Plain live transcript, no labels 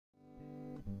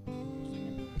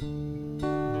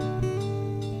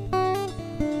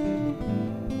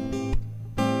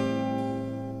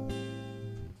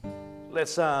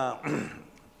Let's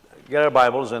get our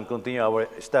Bibles and continue our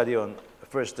study on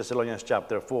 1 Thessalonians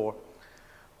chapter 4.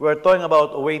 We're talking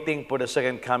about waiting for the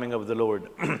second coming of the Lord.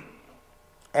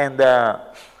 And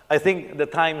I think the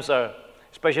times are,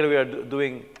 especially we are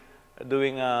doing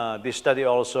this study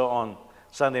also on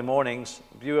Sunday mornings.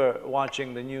 If you are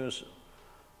watching the news,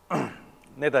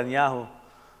 Netanyahu,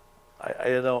 I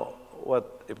don't know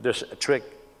if there's a trick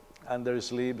under his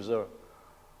sleeves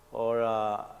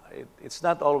or it's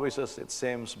not always as it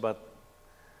seems, but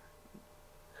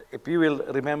if you will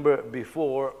remember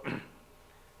before,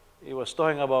 he was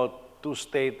talking about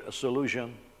two-state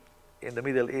solution in the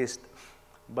Middle East,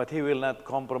 but he will not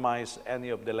compromise any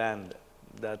of the land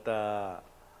that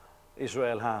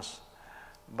Israel has.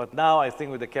 But now I think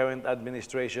with the current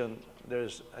administration,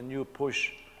 there's a new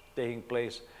push taking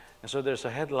place. And so there's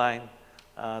a headline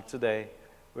today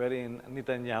wherein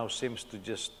Netanyahu seems to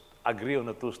just agree on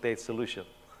a two-state solution.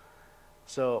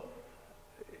 So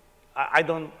I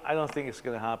don't think it's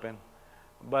going to happen.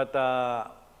 But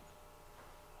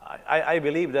I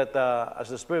believe that as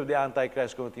the spirit of the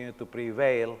Antichrist continues to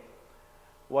prevail,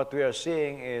 what we are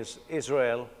seeing is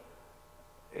Israel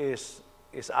is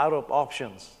out of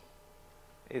options.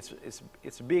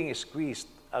 It's being squeezed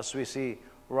as we see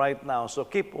right now. So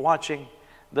keep watching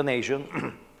the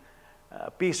nation.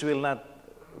 Peace will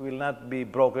not be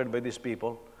brokered by these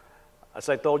people. As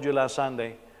I told you last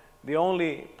Sunday, the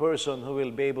only person who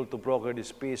will be able to broker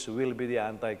this peace will be the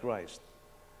Antichrist.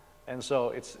 And so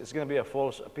it's going to be a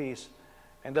false peace.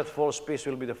 And that false peace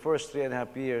will be the first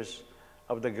 3.5 years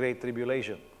of the Great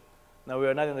Tribulation. Now, we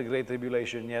are not in the Great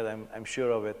Tribulation yet, I'm sure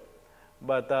of it.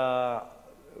 But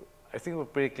I think we're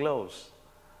pretty close.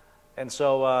 And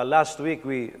so last week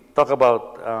we talked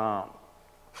about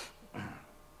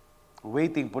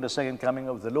waiting for the second coming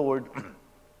of the Lord.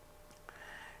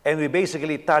 And we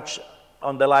basically touched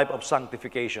on the life of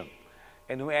sanctification.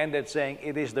 And we ended saying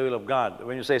it is the will of God.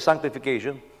 When you say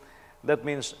sanctification, that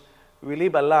means we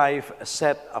live a life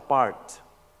set apart.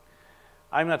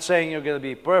 I'm not saying you're going to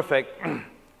be perfect,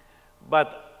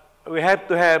 but we have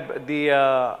to have the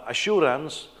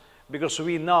assurance, because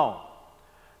we know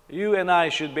you and I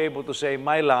should be able to say,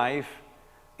 my life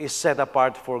is set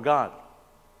apart for God.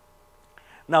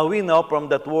 Now we know from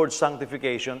that word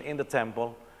sanctification in the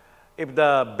temple, if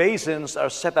the basins are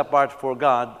set apart for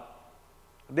God,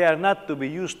 they are not to be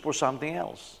used for something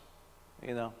else.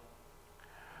 You know,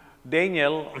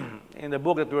 Daniel, in the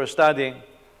book that we were studying,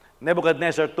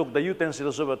 Nebuchadnezzar took the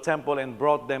utensils of the temple and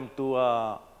brought them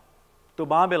to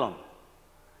Babylon.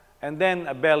 And then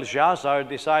Belshazzar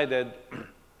decided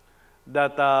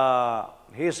that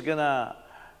he's gonna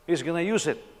use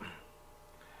it.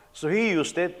 So he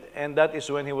used it, and that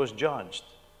is when he was judged.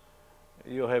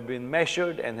 You have been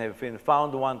measured and have been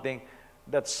found wanting.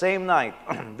 That same night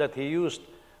that he used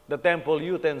the temple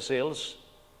utensils,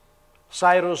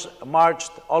 Cyrus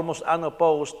marched almost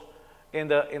unopposed in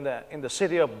the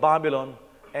city of Babylon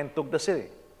and took the city.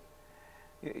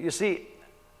 You see,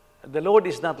 the Lord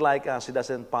is not like us. He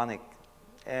doesn't panic,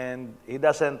 and He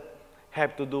doesn't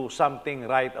have to do something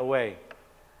right away.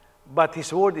 But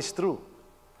His word is true.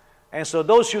 And so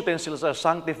those utensils are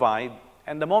sanctified,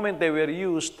 and the moment they were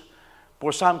used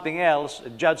for something else,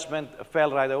 judgment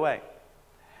fell right away.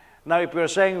 Now, if we're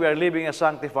saying we are living a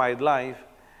sanctified life,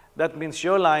 that means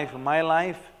your life, my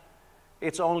life,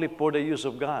 it's only for the use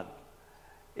of God.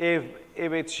 If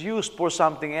it's used for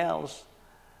something else,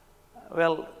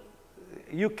 well,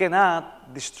 you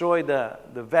cannot destroy the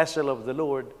vessel of the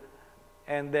Lord,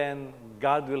 and then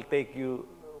God will take you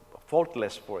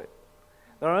faultless for it.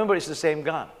 Now, remember, it's the same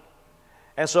God.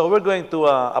 And so we're going to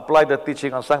apply the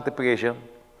teaching on sanctification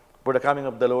for the coming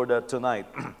of the Lord tonight.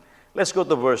 Let's go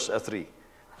to verse 3.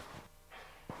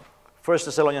 1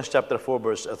 Thessalonians chapter 4,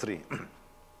 verse 3.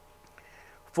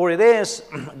 For it is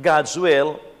God's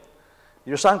will,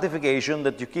 your sanctification,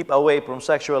 that you keep away from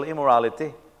sexual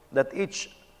immorality, that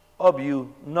each of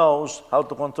you knows how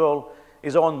to control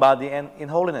his own body and in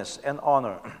holiness and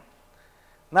honor,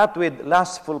 not with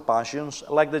lustful passions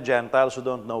like the Gentiles who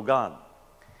don't know God.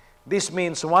 This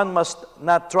means one must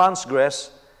not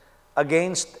transgress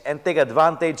against and take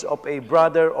advantage of a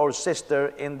brother or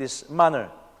sister in this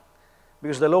manner,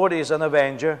 because the Lord is an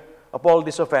avenger of all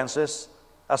these offenses,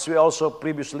 as we also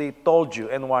previously told you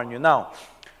and warned you. Now,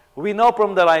 we know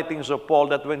from the writings of Paul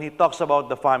that when he talks about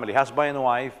the family, husband and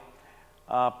wife,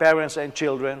 parents and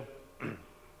children,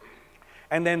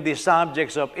 and then the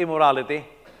subjects of immorality,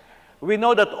 we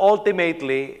know that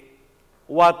ultimately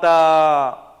what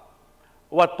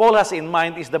Paul has in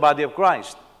mind is the body of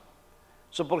Christ.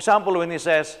 So, for example, when he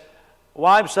says,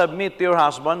 wives, submit to your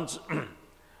husbands,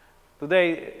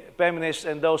 today, feminists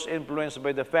and those influenced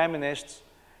by the feminists,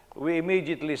 we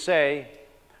immediately say,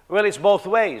 well, it's both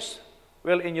ways.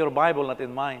 Well, in your Bible, not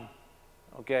in mine.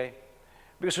 Okay?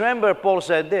 Because remember, Paul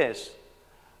said this,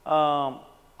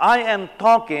 I am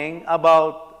talking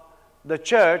about the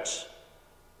church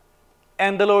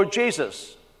and the Lord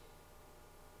Jesus.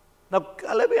 Now,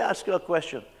 let me ask you a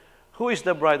question. Who is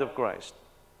the bride of Christ?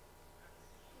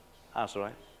 Us,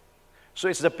 right? So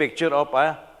it's the picture of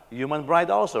a human bride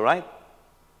also, right?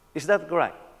 Is that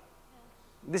correct?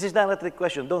 This is not a trick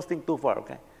question. Don't think too far,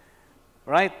 okay?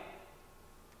 Right?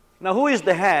 Now, who is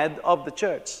the head of the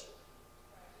church?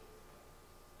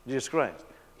 Jesus Christ.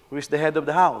 Who is the head of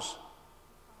the house?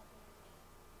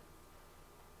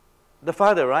 The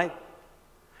Father, right?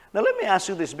 Now, let me ask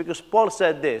you this, because Paul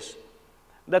said this,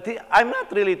 that I'm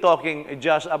not really talking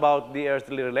just about the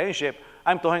earthly relationship.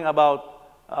 I'm talking about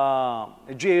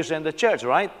Jesus and the church,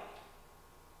 right?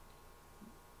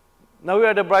 Now, we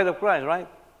are the bride of Christ, right?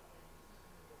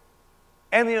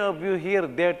 Any of you here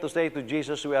dare to say to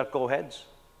Jesus, we are co-heads?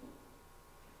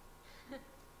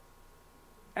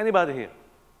 Anybody here?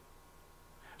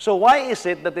 So why is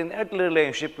it that in earthly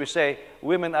relationship we say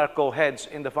women are co-heads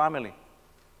in the family?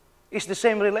 It's the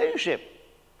same relationship.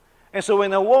 And so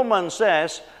when a woman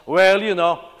says, well, you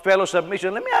know, fellow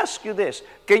submission, let me ask you this.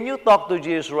 Can you talk to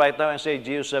Jesus right now and say,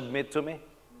 Jesus, submit to me?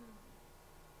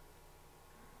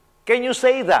 Can you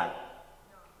say that?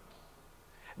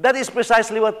 That is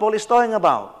precisely what Paul is talking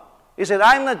about. He said,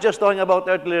 I'm not just talking about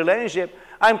earthly relationship.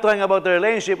 I'm talking about the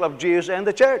relationship of Jesus and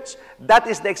the church. That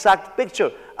is the exact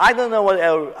picture. I don't know why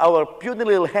our puny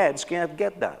little heads cannot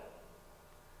get that.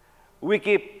 We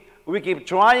keep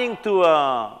trying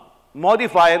to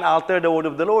modify and alter the word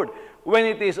of the Lord when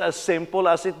it is as simple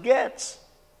as it gets.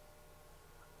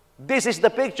 This is the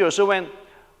picture. So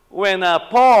when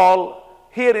Paul,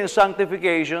 here in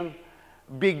sanctification,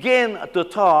 begin to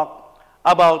talk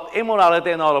about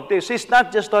immorality and all of this, he's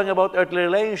not just talking about earthly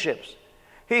relationships.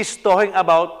 He's talking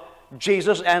about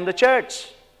Jesus and the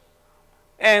church.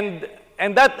 And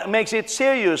that makes it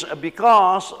serious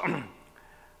because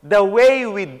the way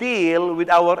we deal with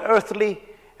our earthly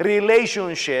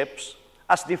relationships,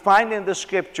 as defined in the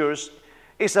Scriptures,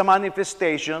 is a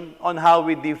manifestation on how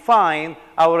we define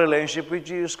our relationship with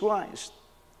Jesus Christ.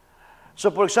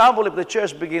 So, for example, if the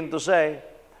church begin to say,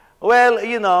 well,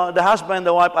 you know, the husband and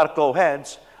the wife are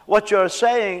co-heads, what you're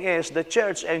saying is the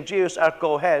church and Jesus are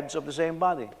co-heads of the same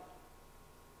body.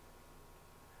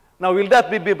 Now, will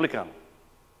that be biblical?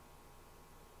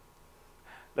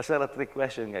 That's not a trick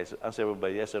question, guys. Answer by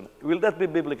yes or no. Will that be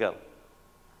biblical?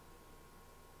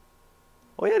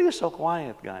 Why are you so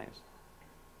quiet, guys?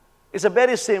 It's a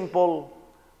very simple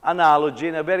analogy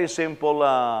and a very simple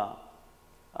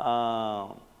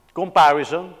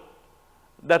comparison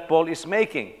that Paul is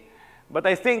making. But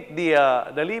I think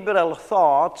the liberal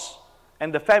thoughts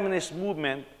and the feminist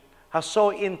movement has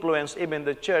so influenced even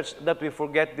the church that we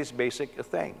forget this basic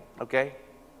thing, okay?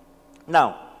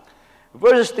 Now,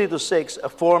 verses 3 to 6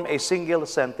 form a single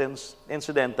sentence,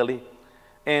 incidentally,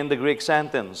 in the Greek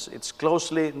sentence. It's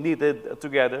closely knitted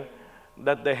together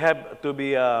that they have to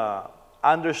be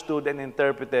understood and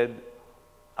interpreted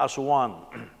as one.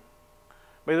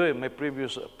 By the way, my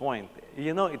previous point,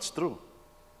 you know, it's true.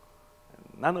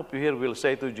 None of you here will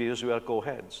say to Jesus, we are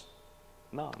co-heads.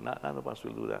 No, none of us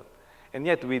will do that. And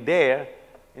yet we dare,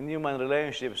 in human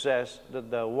relationship, says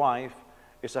that the wife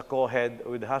is a co-head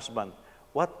with the husband.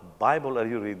 What Bible are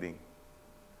you reading?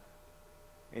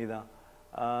 You know,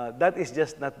 that is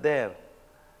just not there.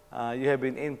 You have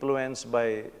been influenced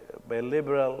by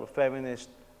liberal feminist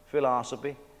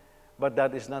philosophy, but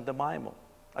that is not the Bible.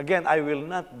 Again, I will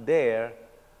not dare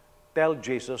tell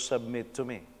Jesus, submit to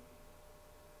me.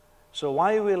 So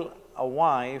why will a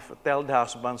wife tell the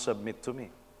husband, submit to me?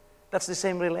 That's the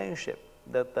same relationship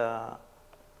that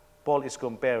Paul is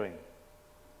comparing.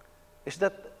 Is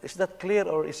that clear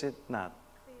or is it not?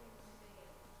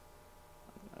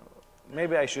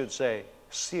 Maybe I should say,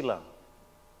 sila.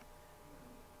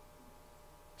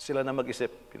 Sila na mag-isip.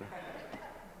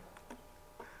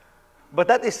 But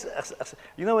that is,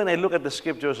 you know, when I look at the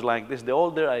scriptures like this, the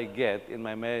older I get in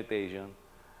my meditation,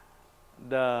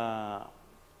 the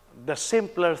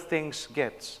simpler things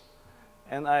gets.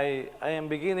 And I am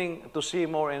beginning to see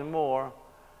more and more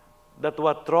that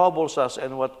what troubles us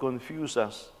and what confuses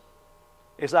us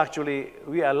is actually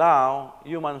we allow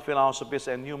human philosophies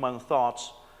and human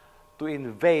thoughts to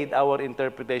invade our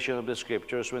interpretation of the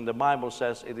scriptures when the Bible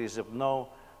says it is of no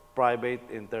private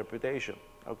interpretation.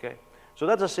 Okay? So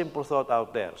that's a simple thought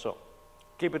out there. So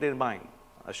keep it in mind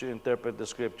as you interpret the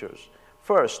scriptures.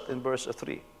 First, in verse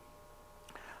 3,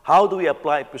 how do we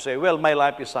apply it to say, well, my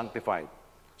life is sanctified?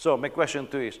 So my question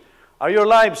to you is, Are your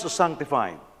lives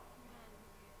sanctified?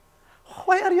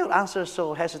 Why are your answers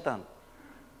so hesitant?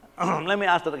 Let me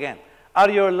ask that again. Are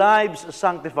your lives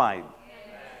sanctified?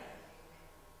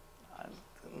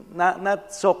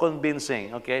 Not so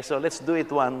convincing, okay? So let's do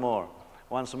it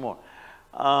once more.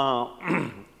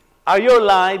 Are your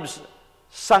lives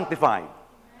sanctified?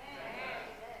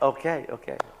 Okay,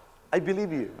 okay. I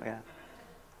believe you. Yeah.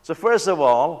 So first of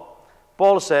all,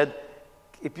 Paul said,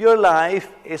 if your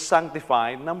life is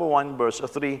sanctified, number 1, verse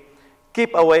 3,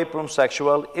 keep away from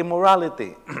sexual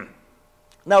immorality.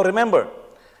 Now remember,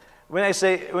 when I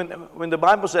say, when the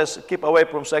Bible says keep away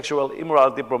from sexual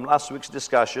immorality from last week's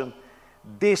discussion,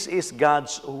 this is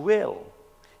God's will.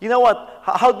 You know what?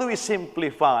 How do we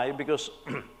simplify? Because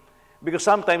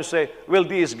sometimes say, well,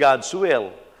 this is God's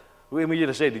will. We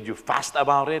immediately say, did you fast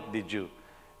about it? Did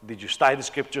you study the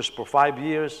scriptures for 5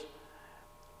 years?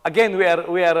 Again,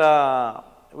 we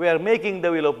are making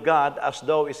the will of God as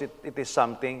though it is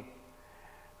something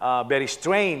very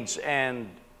strange and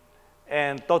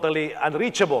totally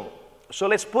unreachable. So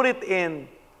let's put it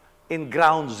in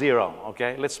ground zero,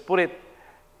 okay? Let's put it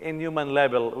in human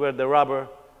level where the rubber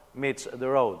meets the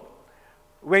road.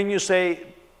 When you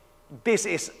say, this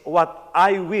is what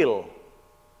I will,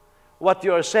 what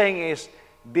you are saying is,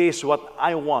 this is what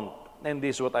I want, and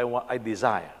this is what I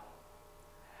desire.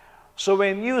 So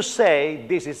when you say,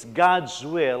 this is God's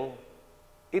will,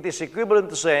 it is equivalent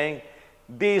to saying,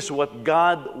 this is what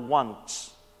God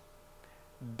wants.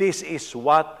 This is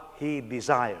what He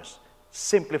desires.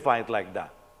 Simplify it like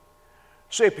that.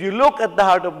 So if you look at the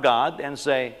heart of God and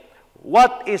say,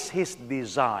 what is His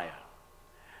desire?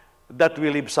 That we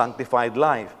live sanctified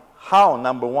life. How?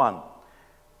 Number 1,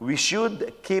 we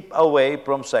should keep away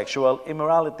from sexual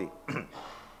immorality.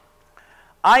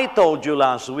 I told you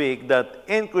last week that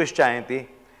in Christianity,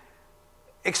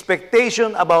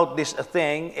 expectation about this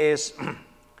thing is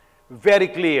very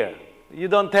clear. You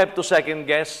don't have to second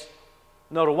guess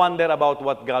nor wonder about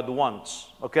what God wants,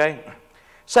 okay?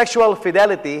 Sexual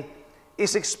fidelity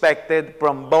is expected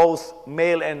from both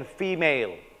male and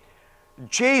female.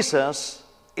 Jesus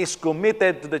is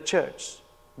committed to the church.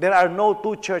 There are no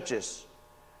 2 churches.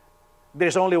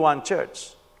 There's only one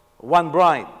church, one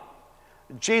bride.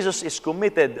 Jesus is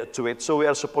committed to it, so we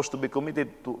are supposed to be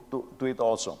committed to it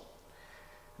also.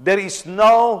 There is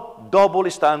no double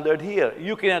standard here.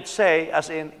 You cannot say, as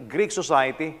in Greek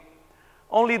society,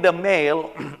 only the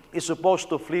male is supposed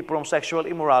to flee from sexual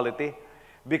immorality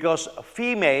because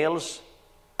females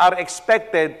are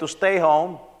expected to stay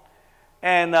home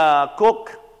and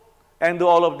cook and do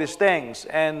all of these things.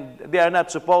 And they are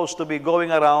not supposed to be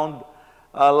going around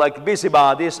like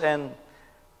busybodies and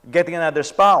getting another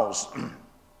spouse.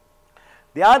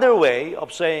 The other way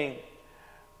of saying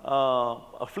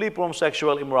flee from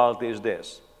sexual immorality is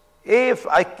this. If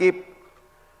I keep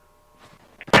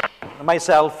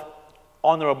myself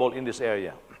honorable in this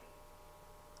area,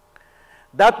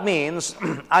 that means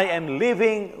I am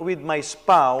living with my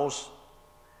spouse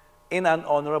in an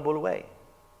honorable way.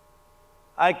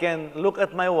 I can look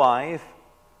at my wife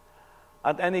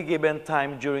at any given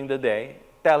time during the day,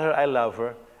 tell her I love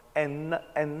her, and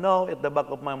know at the back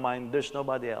of my mind there's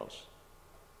nobody else.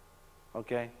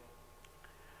 Okay?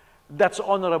 That's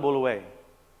honorable way.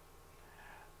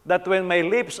 That when my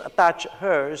lips touch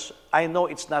hers, I know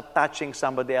it's not touching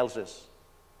somebody else's.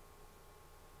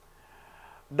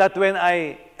 That when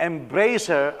I embrace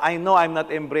her, I know I'm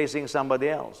not embracing somebody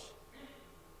else.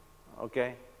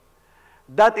 Okay?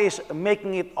 That is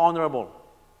making it honorable.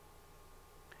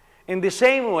 In the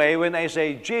same way, when I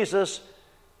say, Jesus,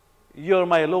 you're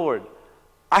my Lord,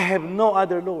 I have no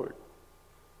other Lord.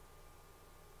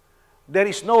 There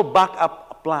is no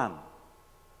backup plan.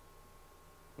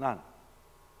 None.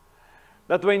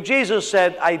 That when Jesus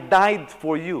said, I died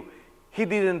for you, He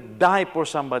didn't die for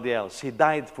somebody else. He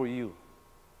died for you.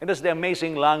 And that's the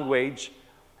amazing language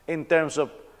in terms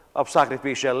of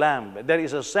sacrificial lamb. There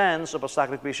is a sense of a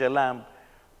sacrificial lamb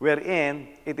wherein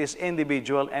it is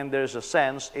individual and there's a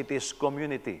sense it is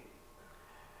community.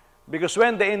 Because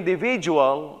when the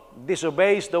individual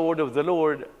disobeys the word of the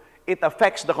Lord, it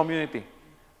affects the community.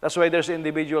 That's why there's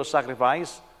individual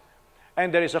sacrifice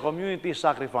and there is a community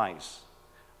sacrifice.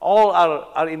 All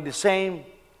are in the same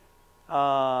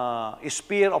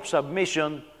sphere of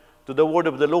submission to the word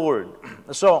of the Lord.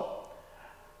 So,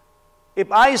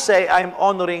 if I say I'm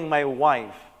honoring my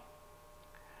wife,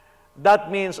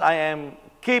 that means I am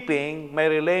keeping my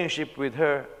relationship with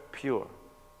her pure.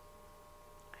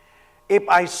 If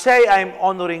I say I'm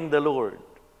honoring the Lord,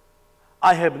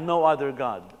 I have no other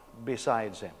God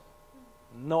besides Him.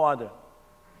 No other.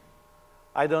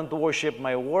 I don't worship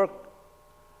my work.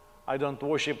 I don't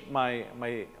worship my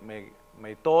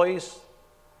my toys,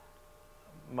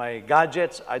 my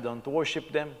gadgets, I don't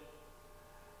worship them.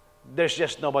 There's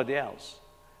just nobody else.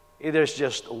 There's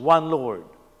just one Lord.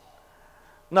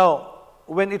 Now,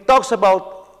 when it talks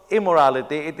about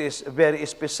immorality, it is very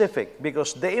specific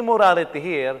because the immorality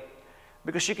here,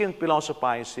 because you can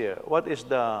philosophize here. What is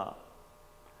the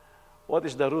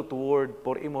root word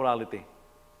for immorality?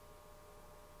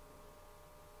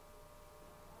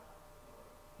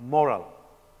 Moral.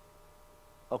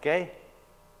 Okay?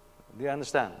 Do you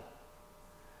understand?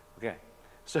 Okay.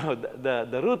 So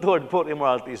the root word for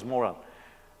immorality is moral.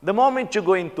 The moment you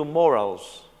go into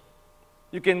morals,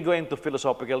 you can go into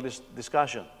philosophical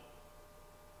discussion.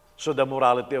 So the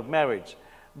morality of marriage.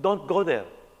 Don't go there.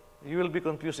 You will be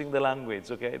confusing the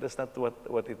language, okay? That's not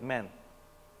what it meant.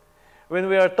 When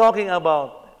we are talking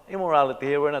about immorality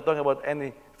here, we're not talking about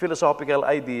any philosophical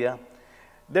idea.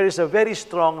 There is a very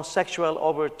strong sexual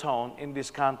overtone in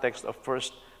this context of 1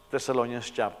 Thessalonians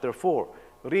chapter 4.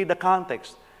 Read the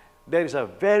context. There is a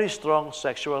very strong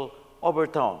sexual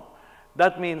overtone.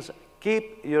 That means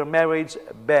keep your marriage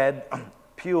bed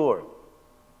pure.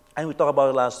 And we talked about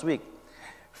it last week.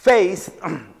 Faith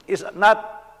is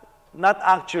not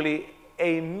actually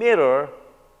a mirror.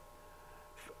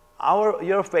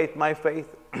 Your faith, my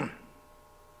faith,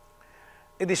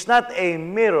 it is not a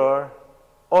mirror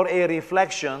or a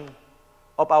reflection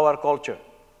of our culture.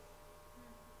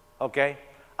 Okay?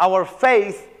 Our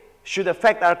faith should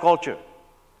affect our culture.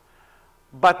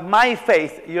 But my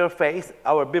faith, your faith,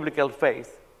 our biblical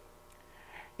faith,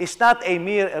 is not a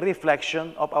mere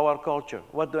reflection of our culture.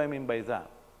 What do I mean by that?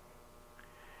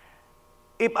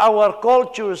 If our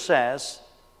culture says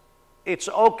it's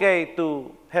okay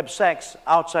to have sex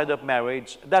outside of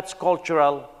marriage, that's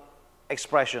cultural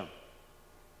expression.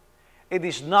 It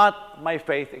is not my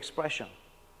faith expression.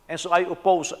 And so I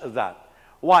oppose that.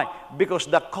 Why? Because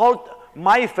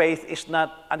my faith is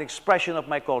not an expression of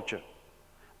my culture.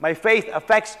 My faith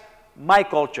affects my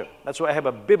culture. That's why I have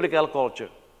a biblical culture.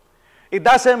 It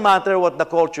doesn't matter what the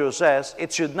culture says.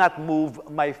 It should not move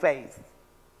my faith.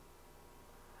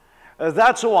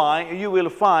 That's why you will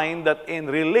find that in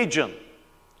religion,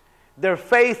 their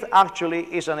faith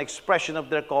actually is an expression of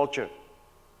their culture.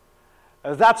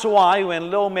 That's why when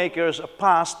lawmakers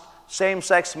passed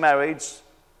same-sex marriage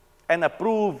and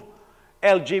approved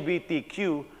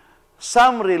LGBTQ,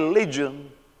 some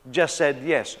religion just said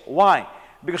yes. Why?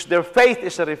 Because their faith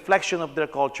is a reflection of their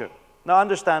culture. Now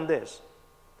understand this.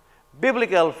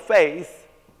 Biblical faith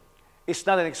is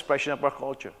not an expression of our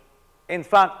culture. In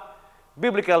fact,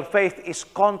 biblical faith is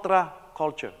contra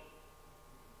culture.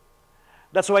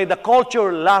 That's why the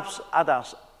culture laughs at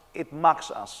us. It mocks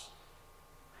us.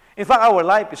 In fact, our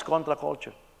life is contra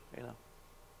culture. You know.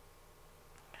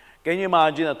 Can you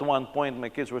imagine at one point, my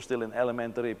kids were still in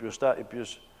elementary, if your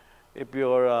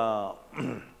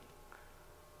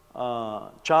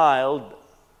child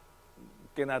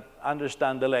cannot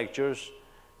understand the lectures,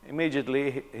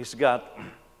 immediately he's got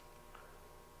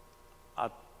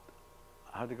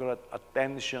how do you call it?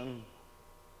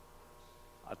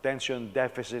 Attention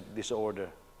deficit disorder.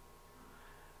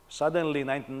 Suddenly,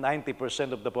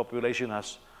 90% of the population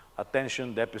has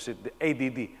attention deficit,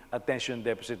 ADD, attention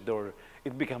deficit disorder.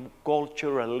 It became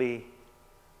culturally,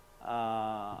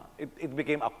 it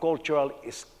became a cultural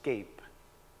escape.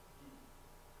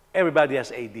 Everybody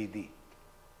has ADD.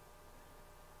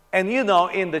 And you know,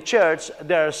 in the church,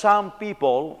 there are some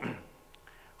people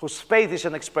whose faith is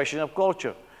an expression of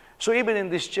culture. So even in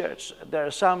this church, there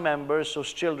are some members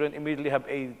whose children immediately have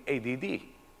ADD.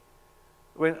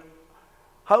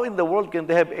 How in the world can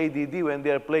they have ADD when they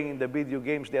are playing in the video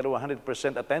games, they are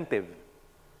 100% attentive?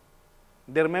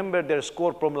 They remember their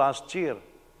score from last year.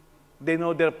 They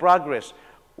know their progress.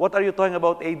 What are you talking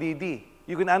about ADD?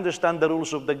 You can understand the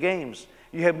rules of the games.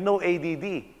 You have no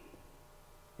ADD.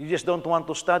 You just don't want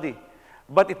to study.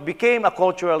 But it became a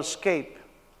cultural escape,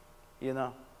 you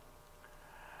know.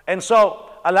 And so,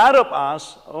 a lot of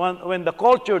us, when the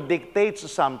culture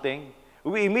dictates something,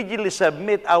 we immediately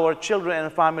submit our children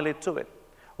and family to it.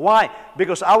 Why?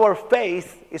 Because our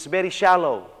faith is very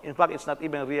shallow. In fact, it's not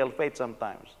even real faith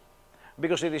sometimes.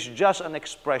 Because it is just an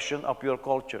expression of your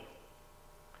culture.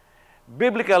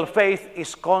 Biblical faith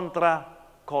is contra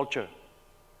culture.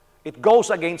 It goes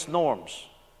against norms.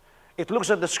 It looks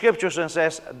at the scriptures and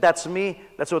says, that's me,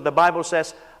 that's what the Bible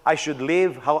says, I should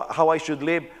live, how I should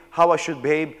live, how I should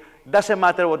behave. Doesn't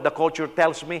matter what the culture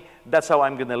tells me, that's how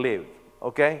I'm going to live.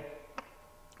 Okay?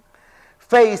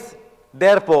 Faith,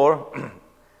 therefore,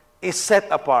 is set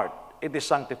apart. It is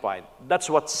sanctified. That's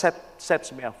what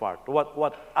sets me apart,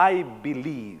 what I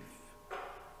believe.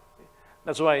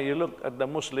 That's why you look at the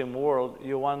Muslim world,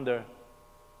 you wonder,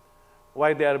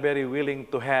 why they are very willing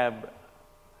to have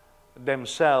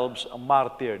themselves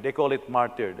martyred. They call it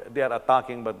martyred. They are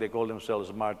attacking, but they call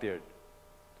themselves martyred.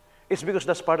 It's because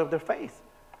that's part of their faith.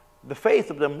 The faith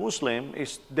of the Muslim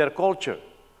is their culture.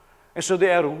 And so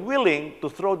they are willing to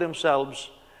throw themselves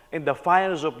in the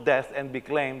fires of death and be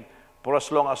claimed for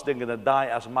as long as they're going to die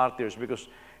as martyrs, because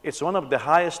it's one of the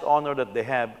highest honor that they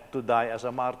have to die as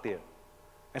a martyr.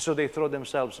 And so they throw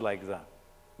themselves like that.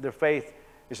 Their faith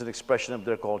is an expression of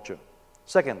their culture.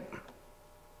 Second,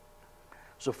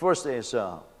 so first is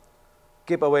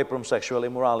keep away from sexual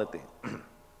immorality.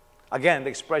 Again, the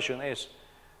expression is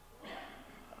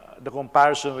the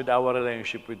comparison with our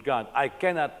relationship with God.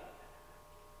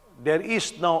 There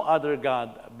is no other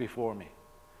God before me.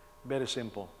 Very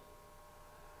simple.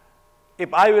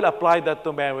 If I will apply that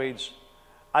to marriage,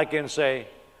 I can say,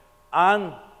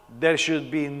 and there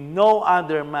should be no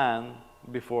other man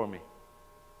before me.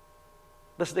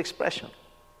 That's the expression.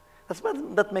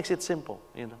 That makes it simple,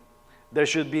 you know. There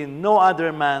should be no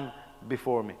other man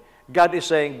before me. God is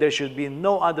saying there should be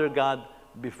no other God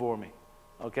before me.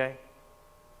 Okay?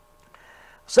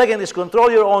 Second is control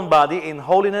your own body in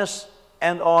holiness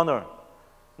and honor,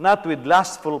 not with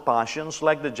lustful passions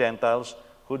like the Gentiles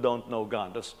who don't know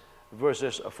God. That's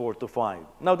verses 4 to 5.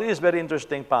 Now, this is a very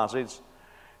interesting passage.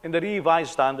 In the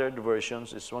Revised Standard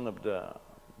Versions, it's one of the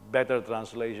better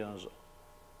translations,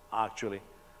 actually.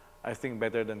 I think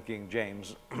better than King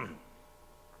James.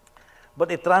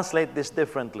 But it translates this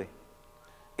differently.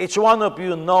 Each one of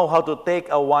you know how to take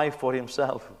a wife for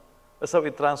himself. That's how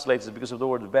it translates, because of the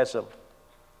word vessel.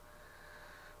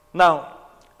 Now,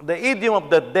 the idiom of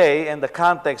that day and the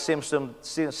context seems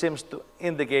to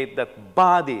indicate that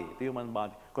body, the human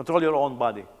body, control your own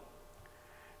body,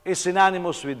 is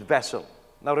synonymous with vessel.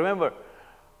 Now remember,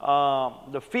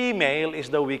 the female is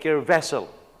the weaker vessel,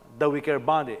 the weaker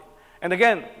body. And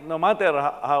again, no matter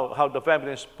how the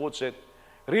feminist puts it,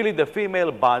 really the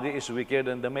female body is weaker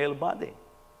than the male body.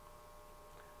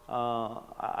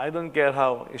 I don't care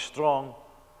how strong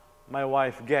my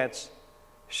wife gets,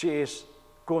 she is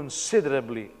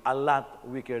considerably a lot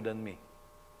weaker than me.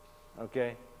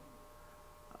 Okay?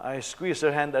 I squeeze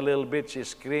her hand a little bit, she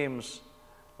screams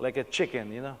like a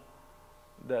chicken, you know.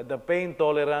 The pain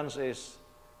tolerance is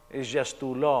just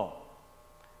too low.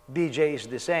 DJ is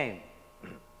the same.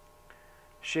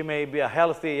 She may be a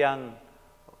healthy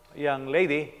young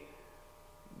lady,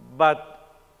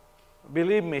 but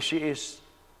believe me, she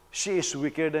is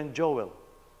weaker than Joel.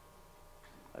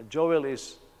 Joel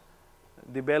is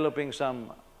developing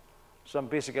some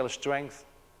physical strength,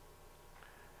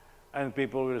 and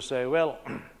people will say, well,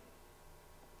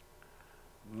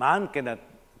 man cannot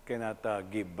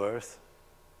give birth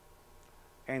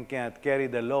and cannot carry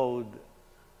the load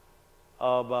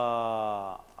of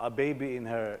a baby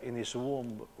in his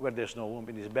womb, where there's no womb,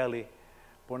 in his belly,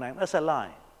 for 9. That's a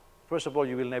lie. First of all,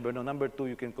 you will never know. Number two,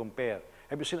 you can compare.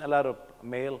 Have you seen a lot of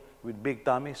male with big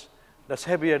tummies? That's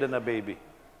heavier than a baby.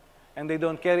 And they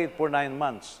don't carry it for 9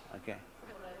 months. Okay?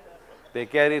 They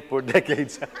carry it for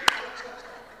decades.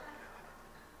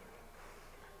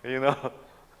 You know?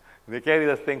 They carry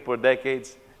the thing for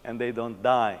decades and they don't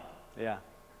die. Yeah.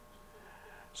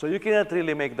 So you cannot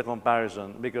really make the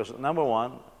comparison because, number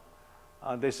one,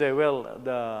 they say, well,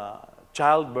 the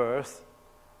childbirth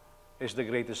is the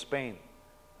greatest pain.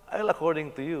 Well,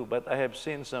 according to you, but I have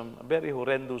seen some very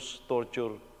horrendous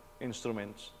torture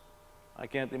instruments. I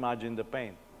can't imagine the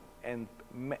pain. And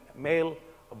male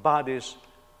bodies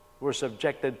were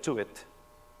subjected to it.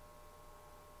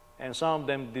 And some of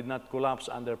them did not collapse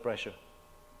under pressure.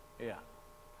 Yeah.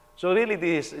 So really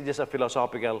this is just a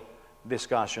philosophical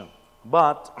discussion.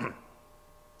 But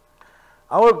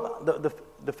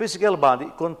the physical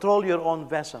body, control your own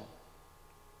vessel.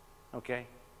 Okay?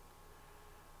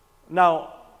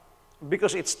 Now,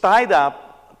 because it's tied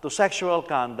up to sexual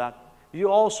conduct, you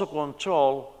also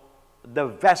control the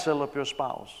vessel of your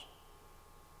spouse.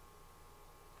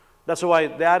 That's why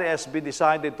the RSB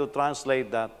decided to translate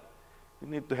that you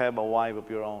need to have a wife of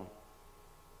your own.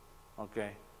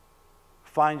 Okay?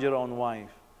 Find your own wife.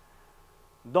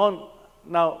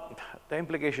 Now, the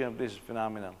implication of this is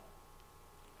phenomenal.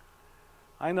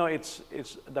 I know it's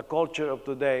the culture of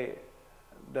today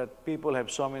that people have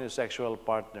so many sexual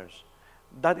partners.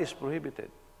 That is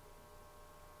prohibited.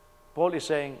 Paul is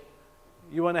saying,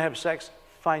 you want to have sex?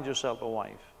 Find yourself a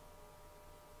wife.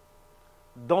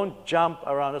 Don't jump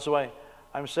around. That's why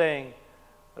I'm saying,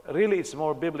 really it's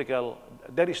more biblical.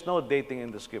 There is no dating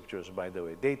in the scriptures, by the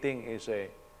way. Dating is a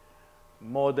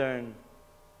modern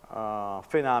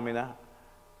phenomena.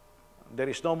 There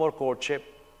is no more courtship.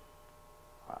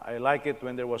 I like it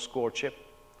when there was courtship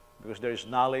because there is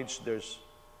knowledge, there's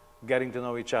getting to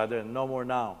know each other. No more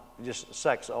now, just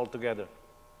sex altogether.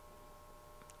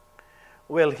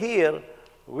 Well, here,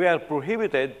 we are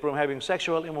prohibited from having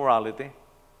sexual immorality.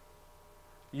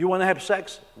 You want to have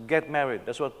sex? Get married.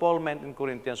 That's what Paul meant in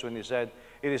Corinthians when he said,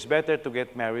 it is better to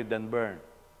get married than burn.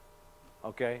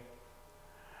 Okay?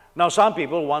 Now, some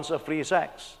people want a free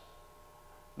sex.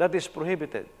 That is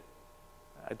prohibited.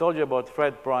 I told you about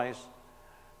Fred Price,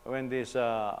 when this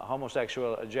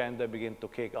homosexual agenda began to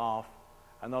kick off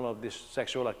and all of these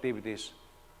sexual activities.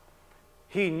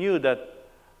 He knew that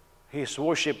his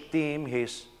worship team,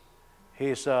 his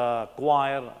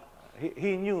choir,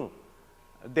 he knew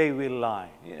they will lie.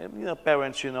 You know,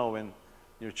 parents, you know when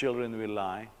your children will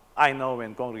lie. I know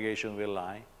when congregation will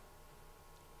lie.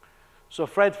 So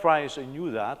Fred Price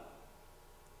knew that.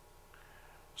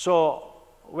 So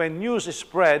when news is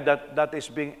spread that is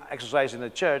being exercised in the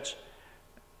church,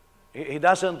 he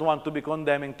doesn't want to be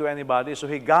condemning to anybody, so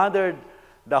he gathered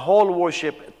the whole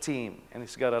worship team, and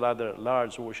he's got a rather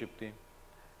large worship team,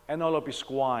 and all of his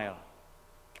choir.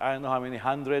 I don't know how many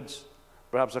hundreds,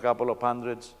 perhaps a couple of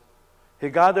hundreds. He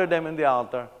gathered them in the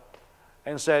altar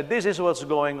and said, this is what's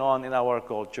going on in our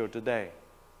culture today.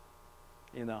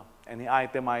 You know, and he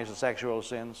itemized the sexual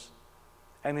sins.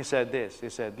 And he said this, he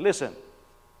said, listen,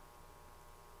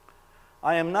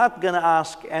 I am not going to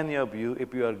ask any of you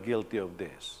if you are guilty of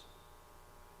this.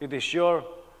 It is your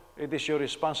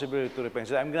responsibility to repent. He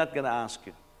said, I'm not going to ask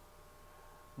you.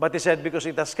 But he said, because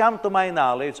it has come to my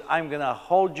knowledge, I'm going to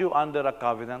hold you under a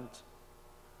covenant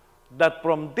that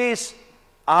from this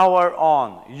hour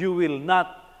on, you will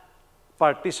not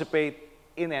participate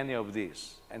in any of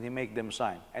this. And he made them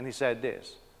sign. And he said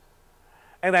this,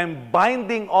 and I'm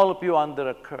binding all of you under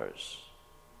a curse.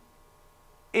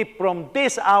 If from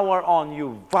this hour on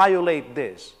you violate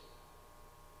this,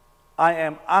 I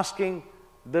am asking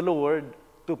the Lord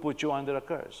to put you under a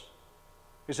curse.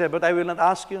 He said, but I will not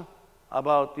ask you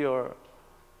about your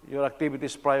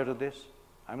activities prior to this.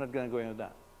 I'm not going to go into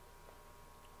that.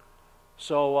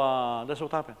 So that's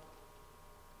what happened.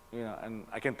 You know, and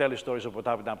I can tell you stories of what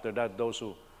happened after that, those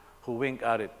who wink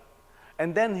at it.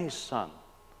 And then his son,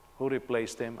 who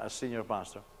replaced him as senior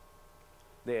pastor,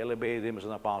 they elevated him as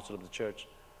an apostle of the church,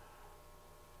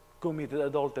 committed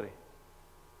adultery.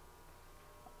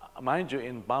 Mind you,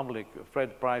 in public,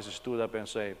 Fred Price stood up and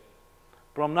said,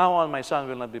 from now on, my son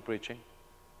will not be preaching.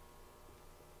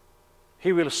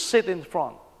 He will sit in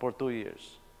front for 2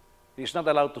 years. He's not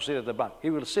allowed to sit at the back. He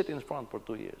will sit in front for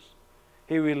 2 years.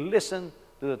 He will listen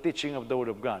to the teaching of the Word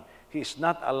of God. He is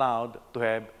not allowed to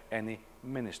have any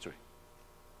ministry.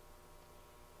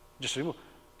 Just remove,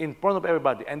 in front of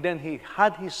everybody. And then he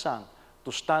had his son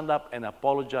to stand up and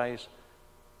apologize,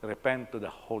 repent to the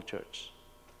whole church.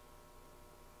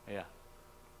 Yeah.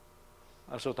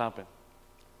 That's what happened.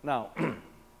 Now,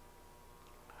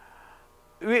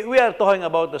 we are talking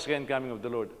about the second coming of the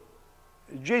Lord.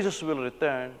 Jesus will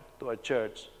return to a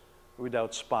church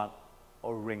without spot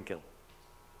or wrinkle.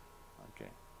 Okay.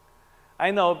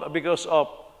 I know because of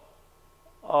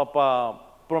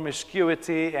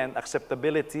promiscuity and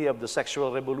acceptability of the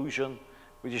sexual revolution,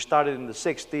 which started in the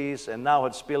 60s and now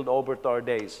had spilled over to our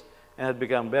days and had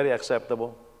become very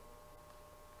acceptable.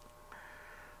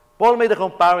 Paul made a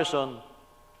comparison.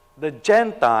 The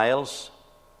Gentiles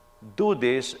do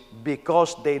this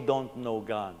because they don't know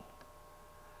God.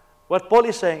 What Paul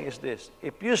is saying is this: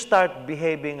 if you start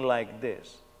behaving like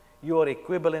this, you are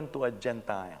equivalent to a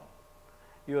Gentile.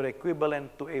 You are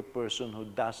equivalent to a person who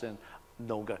doesn't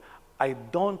know God. I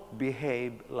don't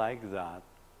behave like that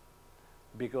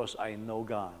because I know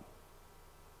God.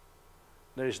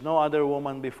 There is no other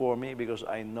woman before me because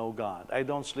I know God. I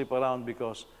don't sleep around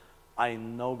because I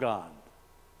know God.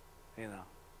 You know.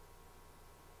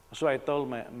 So I told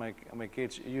my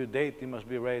kids, you date, you must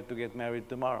be ready to get married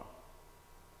tomorrow.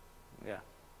 Yeah.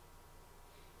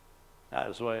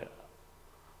 That's why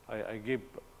I give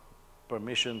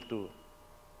permission to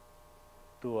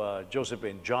Joseph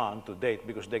and John to date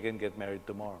because they can get married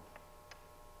tomorrow.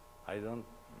 I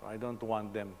don't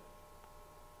want them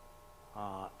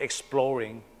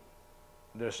exploring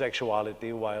their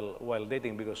sexuality while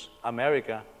dating, because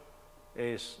America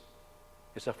is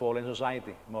a fallen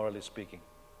society, morally speaking.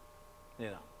 You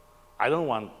know, I don't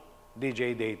want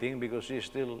DJ dating because she's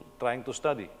still trying to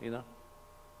study, you know.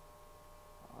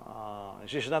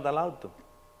 She's not allowed to.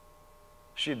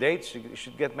 She dates, she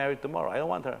should get married tomorrow. I don't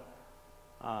want her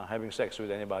having sex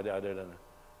with anybody other than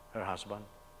her husband,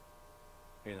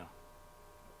 you know.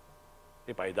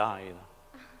 If I die, you know.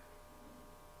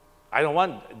 I don't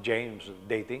want James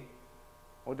dating.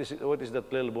 What is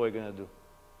that little boy going to do?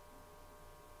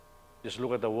 Just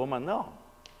look at the woman? No.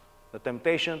 The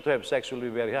temptation to have sex will be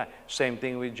very high. Same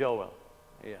thing with Joel.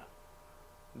 Yeah.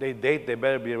 They date, they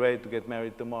better be ready to get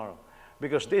married tomorrow.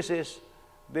 Because this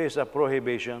is a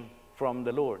prohibition from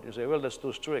the Lord. You say, well, that's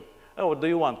too strict. Oh, what do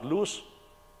you want? Loose?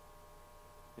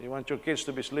 You want your kids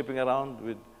to be sleeping around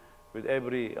with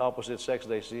every opposite sex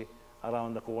they see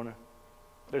around the corner?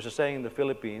 There's a saying in the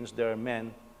Philippines, there are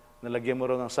men, nalagyan mo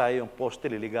raw ng sayo yung poste,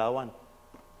 liligawan.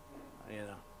 You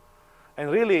know.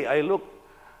 And really, I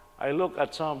look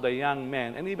at some of the young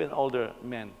men, and even older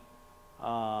men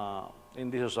in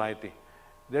this society.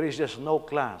 There is just no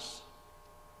class.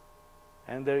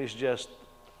 And there is just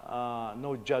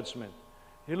no judgment.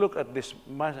 You look at this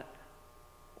man,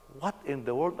 what in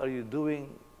the world are you doing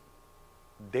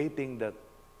dating that,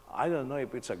 I don't know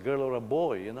if it's a girl or a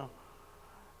boy, you know?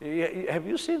 Have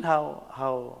you seen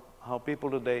how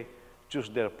people today choose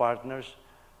their partners?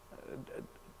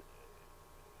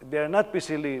 They are not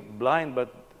physically blind,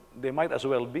 but they might as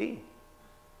well be.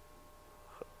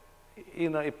 You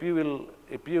know, if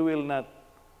you will not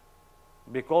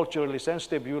be culturally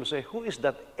sensitive, you will say, who is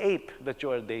that ape that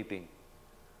you are dating?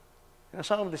 You know,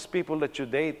 some of these people that you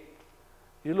date,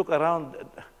 you look around,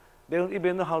 they don't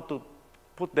even know how to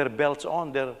put their belts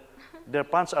on. Their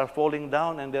pants are falling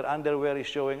down and their underwear is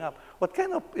showing up. What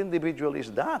kind of individual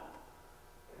is that?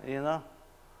 You know?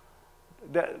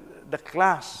 The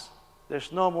class,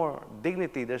 there's no more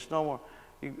dignity, there's no more.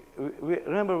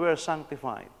 Remember, we're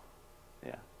sanctified.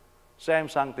 Yeah. Say, I'm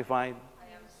sanctified.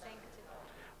 I am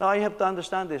sanctified. Now, I have to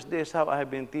understand this. This is how I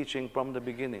have been teaching from the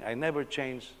beginning. I never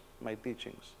changed my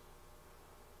teachings.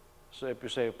 So if you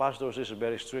say, Pastor, this is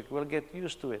very strict, well, get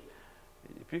used to it.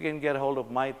 If you can get a hold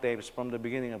of my tapes from the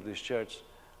beginning of this church,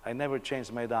 I never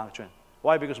changed my doctrine.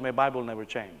 Why? Because my Bible never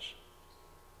changed.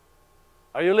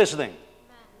 Are you listening? Amen.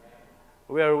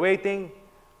 We are waiting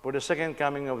for the second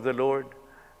coming of the Lord,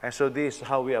 and so this is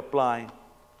how we apply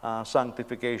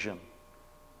sanctification.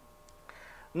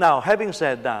 Now, having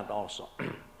said that also,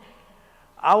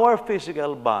 our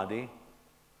physical body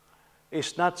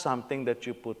is not something that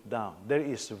you put down. There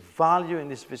is value in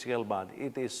this physical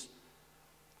body.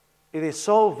 It is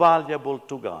so valuable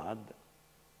to God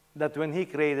that when He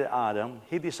created Adam,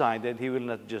 He decided He will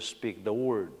not just speak the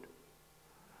word.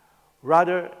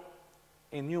 Rather,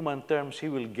 in human terms, He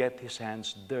will get His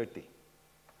hands dirty.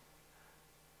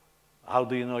 How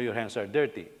do you know your hands are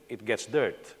dirty? It gets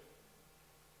dirt.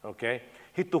 Okay?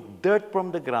 He took dirt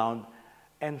from the ground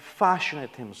and fashioned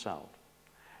it Himself.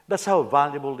 That's how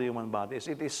valuable the human body is.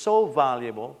 It is so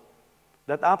valuable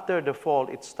that after the fall,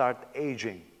 it starts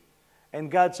aging. And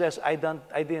God says, I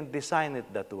didn't design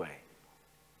it that way.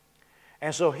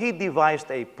 And so He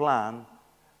devised a plan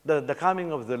that the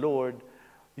coming of the Lord,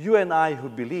 you and I who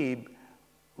believe,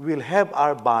 will have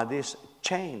our bodies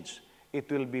changed.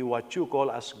 It will be what you call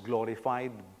as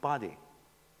glorified body.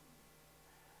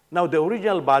 Now, the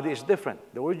original body is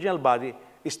different. The original body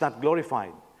is not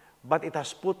glorified, but it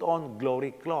has put on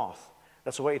glory cloth.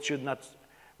 That's why it should not,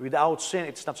 without sin,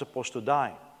 it's not supposed to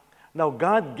die. Now,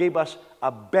 God gave us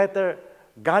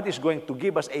God is going to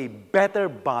give us a better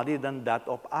body than that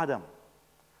of Adam.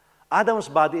 Adam's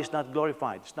body is not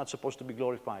glorified. It's not supposed to be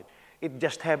glorified. It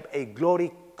just have a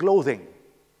glory clothing.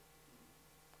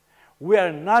 We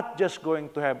are not just going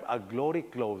to have a glory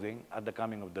clothing at the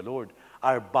coming of the Lord.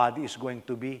 Our body is going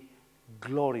to be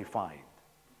glorified.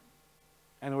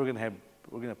 And we're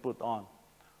going to put on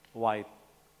white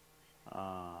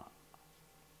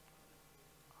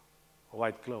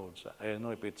clothes. I don't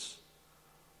know if it's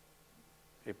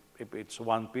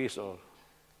one piece or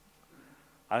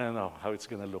I don't know how it's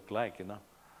going to look like, you know.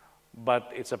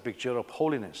 But it's a picture of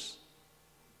holiness.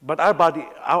 But our body,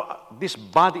 this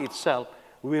body itself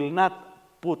will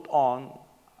not put on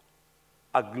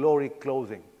a glory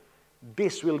clothing.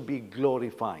 This will be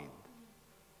glorified.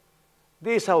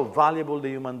 This is how valuable the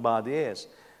human body is.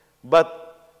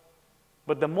 But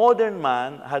the modern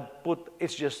man had put,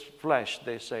 it's just flesh,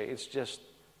 they say. It's just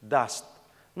dust.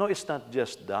 No, it's not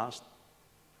just dust.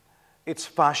 It's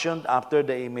fashioned after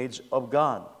the image of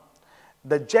God.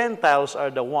 The Gentiles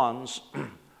are the ones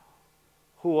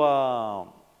who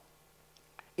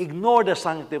ignore the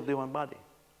sanctity of the human body.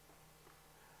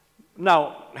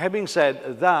 Now, having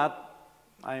said that,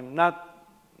 I'm not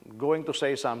going to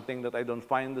say something that I don't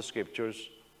find in the Scriptures.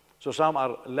 So some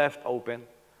are left open.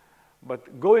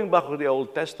 But going back to the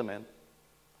Old Testament,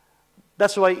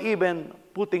 that's why even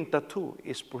putting tattoo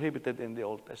is prohibited in the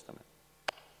Old Testament.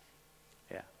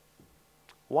 Yeah.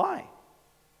 Why?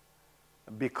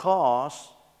 Because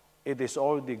it is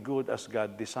already good as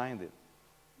God designed it.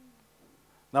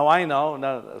 Now I know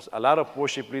that a lot of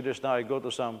worship leaders now, I go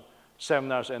to some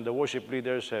seminars and the worship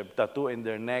leaders have tattoo in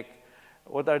their neck.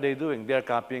 what are they doing? They're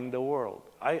copying the world.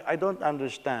 I don't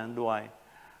understand why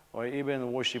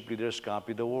even worship leaders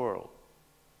copy the world.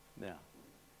 Yeah.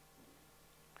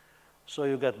 So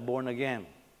you got born again,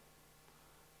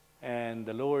 and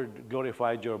the Lord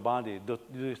glorified your body. Do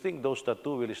you think those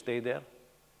tattoos will stay there?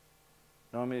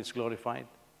 Normally it's glorified.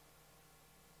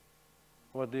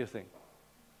 What do you think?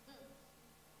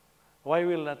 Why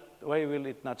will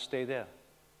it not stay there?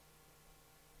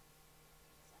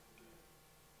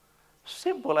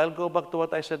 Simple. I'll go back to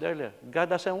what I said earlier. God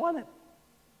doesn't want it.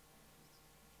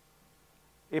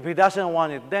 If He doesn't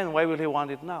want it then, why will He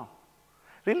want it now?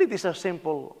 Really, this is a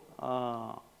simple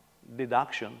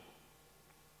deduction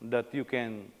that you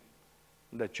can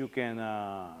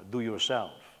do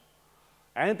yourself.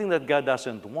 Anything that God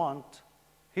doesn't want,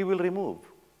 He will remove.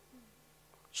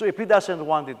 So if He doesn't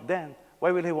want it then,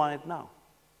 why will He want it now?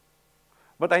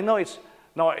 But I know it's,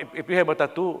 now if you have a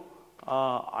tattoo,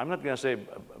 I'm not going to say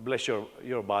bless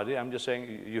your body. I'm just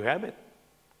saying you have it.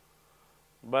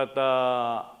 But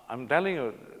I'm telling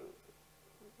you,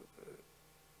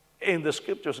 in the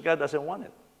scriptures, God doesn't want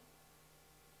it.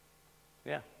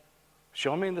 Yeah.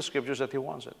 Show me in the scriptures that He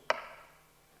wants it.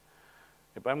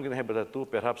 If I'm going to have a tattoo,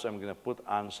 perhaps I'm going to put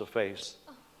Anne's face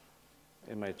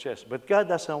in my chest. But God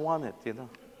doesn't want it, you know.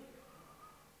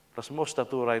 Because most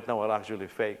tattoos right now are actually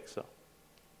fake. So,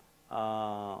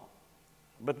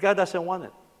 but God doesn't want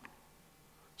it.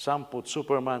 Some put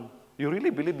Superman. You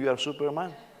really believe you are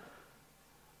Superman?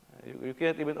 You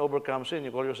can't even overcome sin.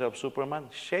 You call yourself Superman?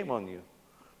 Shame on you.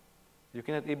 You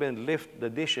cannot even lift the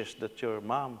dishes that your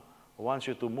mom wants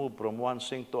you to move from one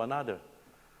sink to another.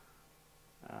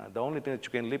 The only thing that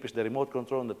you can lift is the remote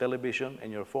control on the television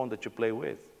and your phone that you play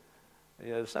with.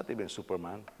 Yeah, it's not even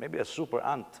Superman. Maybe a super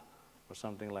ant or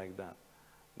something like that.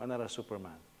 But not a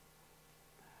Superman.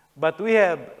 But we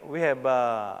have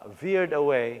veered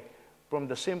away from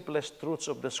the simplest truths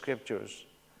of the scriptures,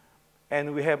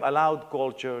 and we have allowed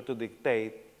culture to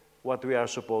dictate what we are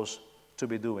supposed to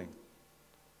be doing.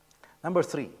 Number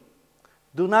 3,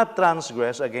 do not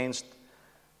transgress against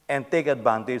and take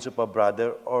advantage of a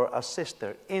brother or a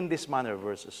sister in this manner,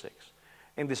 verse 6.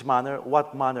 In this manner,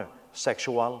 what manner?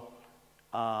 Sexual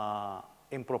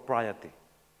impropriety.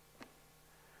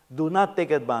 Do not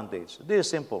take advantage. This is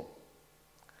simple.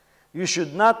 You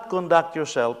should not conduct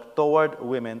yourself toward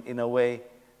women in a way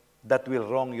that will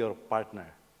wrong your partner.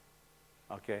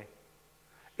 Okay?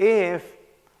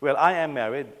 I am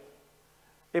married.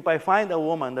 If I find a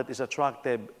woman that is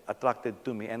attracted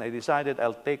to me and I decided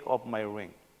I'll take off my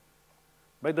ring.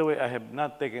 By the way, I have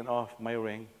not taken off my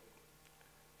ring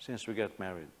since we got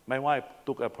married. My wife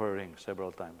took up her ring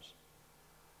several times.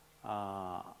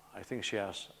 I think she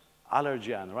has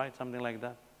allergy on, right? Something like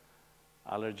that.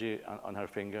 Allergy on her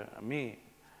finger. Me,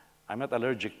 I'm not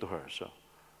allergic to her, so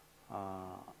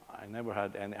I never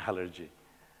had any allergy.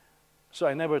 So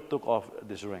I never took off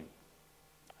this ring.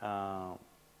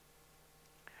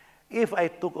 If I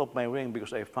took off my ring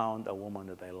because I found a woman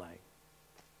that I like,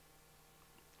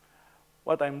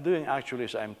 what I'm doing actually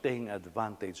is I'm taking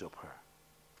advantage of her.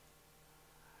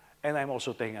 And I'm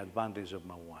also taking advantage of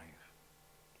my wife.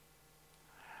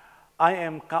 I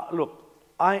am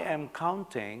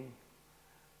counting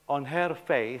on her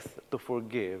faith to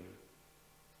forgive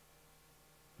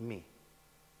me.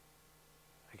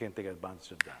 I can take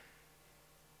advantage of that.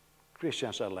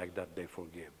 Christians are like that, they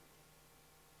forgive.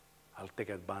 I'll take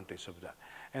advantage of that.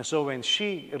 And so when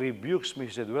she rebukes me,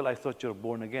 she said, well, I thought you're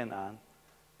born again, Anne.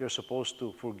 You're supposed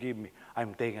to forgive me.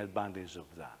 I'm taking advantage of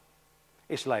that.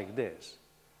 It's like this.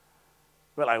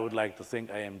 Well, I would like to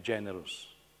think I am generous,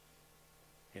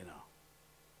 you know.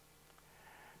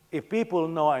 If people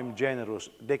know I'm generous,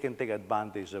 they can take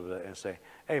advantage of that and say,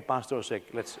 hey, Pastor,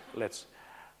 let's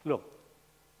look.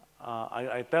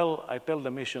 I tell the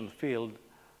mission field,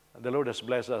 the Lord has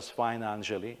blessed us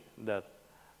financially that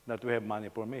we have money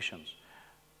for missions.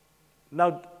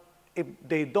 Now, if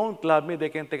they don't love me, they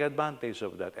can take advantage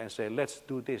of that and say, let's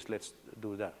do this, let's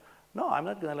do that. No, I'm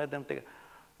not going to let them take it.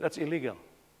 That's illegal.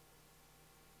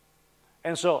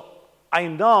 And so, I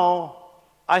know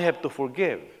I have to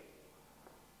forgive.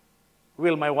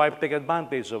 Will my wife take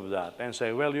advantage of that and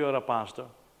say, well, you're a pastor.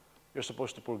 You're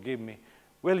supposed to forgive me.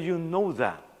 Well, you know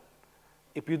that.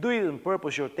 If you do it on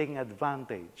purpose, you're taking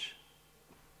advantage.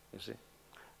 You see?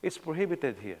 It's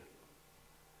prohibited here.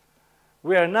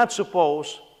 I'm not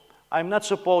supposed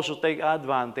to take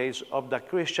advantage of the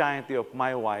Christianity of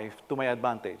my wife to my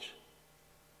advantage.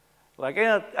 Like,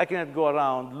 I cannot go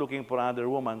around looking for another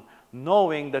woman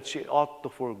knowing that she ought to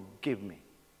forgive me,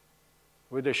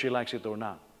 whether she likes it or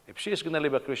not. If she is going to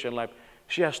live a Christian life,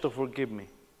 she has to forgive me.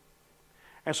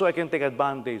 And so I can take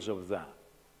advantage of that,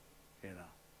 you know.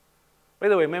 By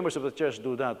the way, members of the church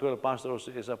do that. Well, pastor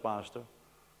also is a pastor.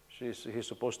 He's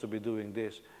supposed to be doing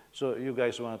this. So you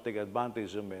guys want to take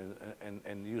advantage of me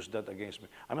and use that against me.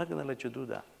 I'm not going to let you do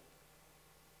that.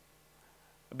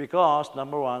 Because,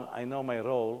 number one, I know my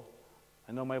role,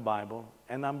 I know my Bible,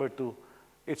 and number two,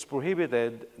 it's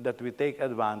prohibited that we take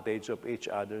advantage of each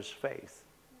other's faith.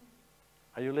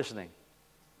 Are you listening?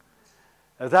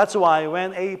 That's why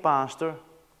when a pastor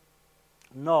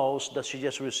knows that she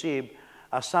just received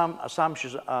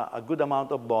a good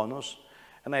amount of bonus,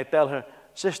 and I tell her,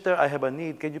 sister, I have a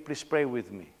need, can you please pray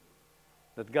with me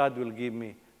that God will give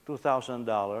me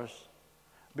 $2,000,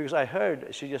 because I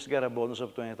heard she just got a bonus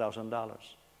of $20,000.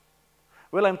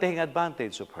 Well, I'm taking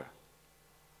advantage of her.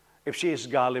 If she is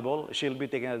gullible, she'll be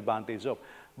taken advantage of.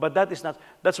 But that is not,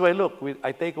 that's why, look,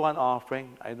 I take one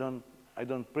offering. I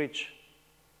don't preach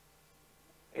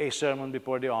a sermon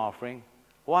before the offering.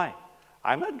 Why?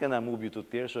 I'm not going to move you to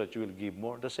tears so that you will give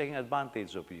more. That's taking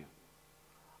advantage of you.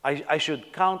 I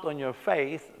should count on your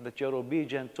faith that you're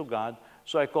obedient to God,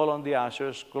 so I call on the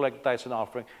ushers, collect tithes and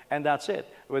offering, and that's it.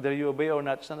 Whether you obey or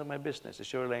not, it's none of my business.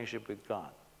 It's your relationship with God.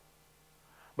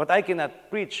 But I cannot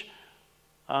preach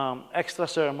extra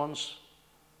sermons,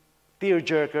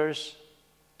 tear-jerkers,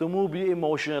 to move you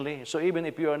emotionally. So even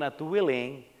if you are not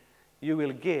willing, you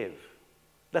will give.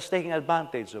 That's taking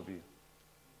advantage of you.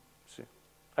 See?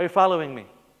 Are you following me?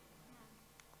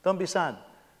 Don't be sad.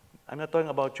 I'm not talking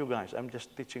about you guys. I'm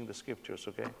just teaching the scriptures,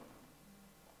 okay?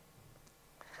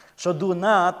 So do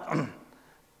not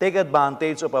take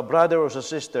advantage of a brother or a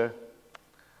sister.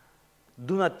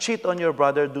 Do not cheat on your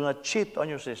brother. Do not cheat on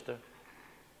your sister.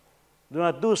 Do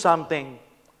not do something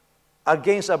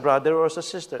against a brother or a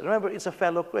sister. Remember, it's a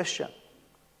fellow Christian.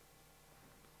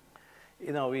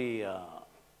 You know,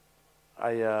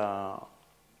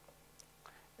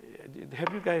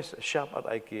 have you guys shopped at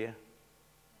IKEA?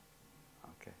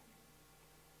 Okay.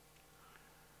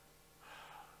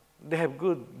 They have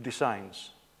good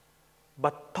designs,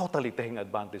 but totally taking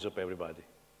advantage of everybody.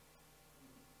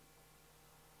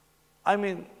 I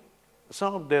mean,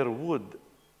 some of their wood,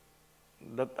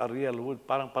 that are real wood,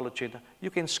 parang paluchina, you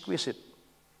can squeeze it.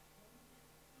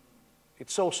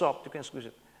 It's so soft, you can squeeze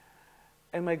it.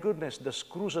 And my goodness, the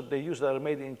screws that they use that are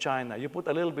made in China, you put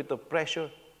a little bit of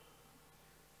pressure,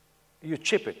 you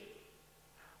chip it.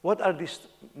 What are these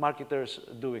marketers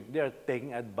doing? They are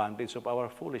taking advantage of our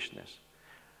foolishness.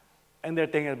 And they're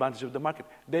taking advantage of the market.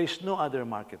 There is no other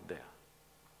market there.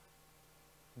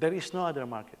 There is no other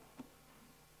market.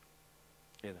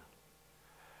 You know.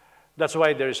 That's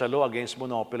why there is a law against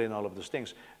monopoly and all of those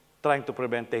things, trying to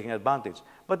prevent taking advantage.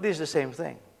 But this is the same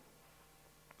thing.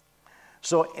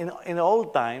 So in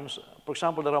old times, for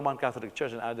example, the Roman Catholic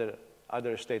Church and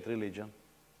other state religion,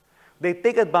 they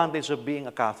take advantage of being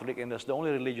a Catholic, and that's the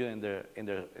only religion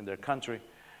in their country,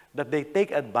 that they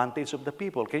take advantage of the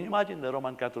people. Can you imagine the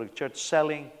Roman Catholic Church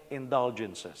selling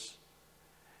indulgences?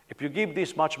 If you give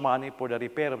this much money for the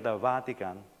repair of the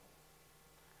Vatican,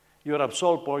 you are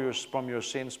absolved from your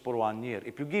sins for 1 year.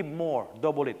 If you give more,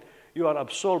 double it, you are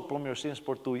absolved from your sins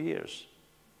for 2 years.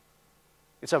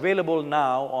 It's available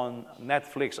now on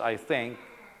Netflix, I think,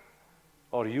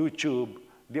 or YouTube,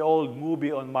 the old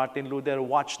movie on Martin Luther.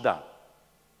 Watch that.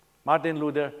 Martin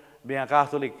Luther, being a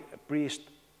Catholic priest,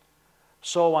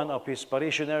 saw one of his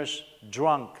parishioners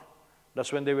drunk.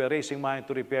 That's when they were raising money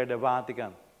to repair the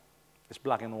Vatican. It's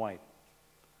black and white.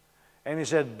 And he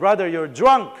said, "Brother, you're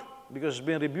drunk," because he's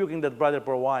been rebuking that brother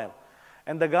for a while.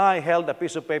 And the guy held a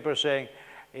piece of paper saying,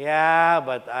 "Yeah,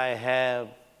 but I have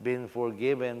been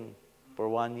forgiven for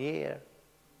 1 year."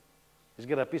 He's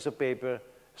got a piece of paper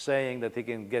saying that he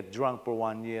can get drunk for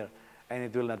 1 year and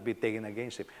it will not be taken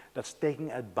against him. That's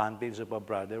taking advantage of a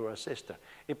brother or a sister.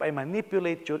 If I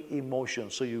manipulate your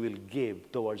emotions so you will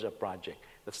give towards a project,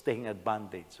 that's taking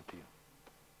advantage of you.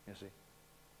 You see?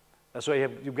 That's why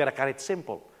you've got to carry it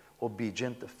simple.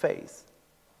 Obedient faith.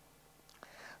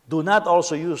 Do not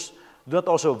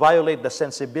also violate the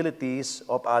sensibilities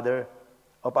of other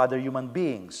human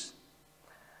beings.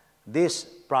 This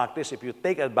practice, if you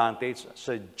take advantage,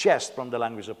 suggests from the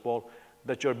language of Paul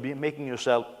that you're making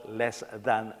yourself less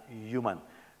than human.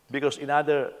 Because in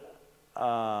other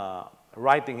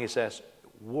writing, he says,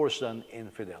 worse than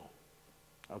infidel.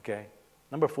 Okay?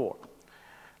 Number 4.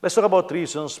 Let's talk about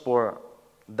reasons for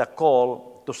the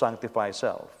call to sanctify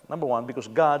self. Number 1, because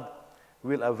God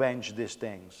will avenge these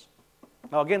things.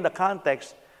 Now again, the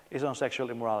context is on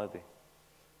sexual immorality.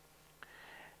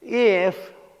 If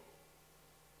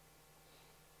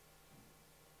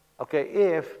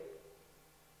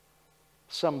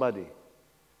somebody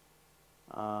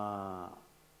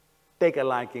take a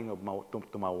liking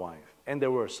to my wife, and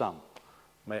there were some,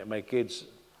 my kids'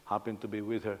 happened to be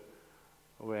with her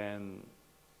when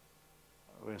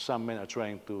some men are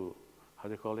trying to, how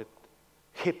do you call it,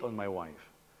 hit on my wife.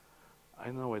 I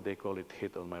don't know why they call it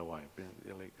hit on my wife.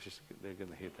 They're like, they're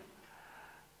going to hit her.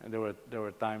 And there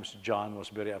were times John was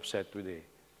very upset with a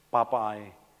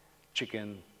Popeye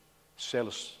chicken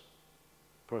sales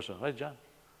person. Right, John?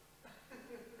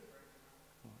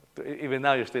 Even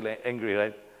now you're still angry,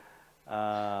 right?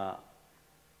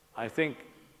 I think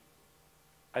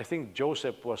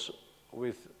Joseph was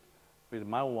with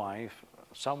my wife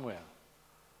somewhere,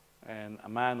 and a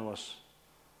man was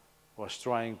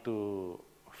trying to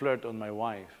flirt on my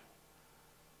wife,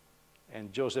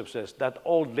 and Joseph says, "That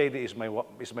old lady is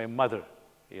my mother,"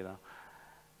 you know,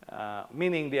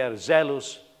 meaning they are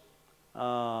zealous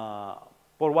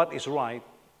for what is right,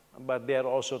 but they are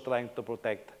also trying to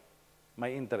protect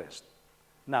my interest.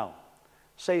 Now,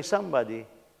 say somebody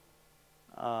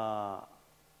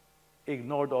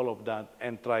ignored all of that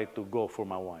and tried to go for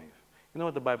my wife. You know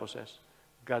what the Bible says?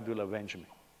 God will avenge me.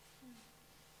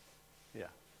 Yeah.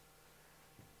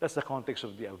 That's the context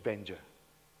of the avenger.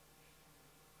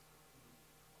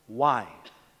 Why?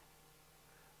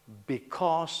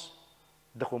 Because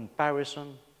the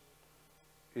comparison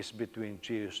is between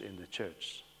Jesus and the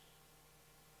church.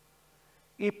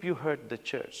 If you hurt the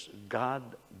church, God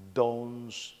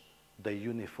dons the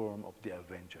uniform of the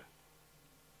avenger.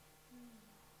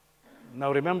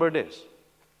 Now remember this.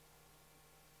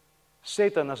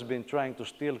 Satan has been trying to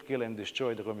steal, kill, and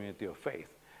destroy the community of faith.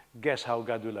 Guess how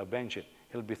God will avenge it?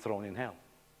 He'll be thrown in hell.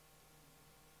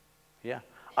 Yeah,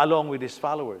 along with his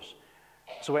followers.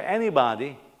 So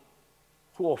anybody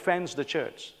who offends the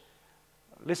church,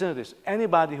 listen to this,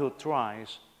 anybody who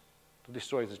tries to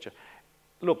destroy the church,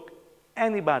 look,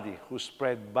 anybody who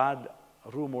spread bad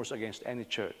rumors against any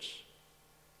church,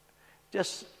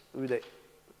 just with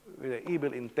the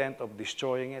evil intent of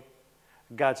destroying it,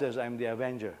 God says, I'm the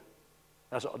avenger.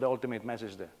 That's the ultimate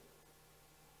message there.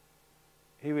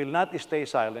 He will not stay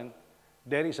silent.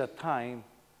 There is a time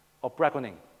of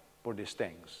reckoning for these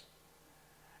things.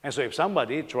 And so if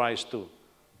somebody tries to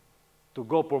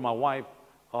go for my wife,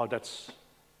 oh, that's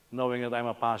knowing that I'm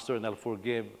a pastor and I'll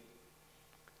forgive.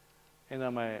 You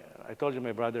know, I told you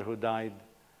my brother who died,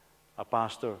 a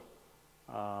pastor,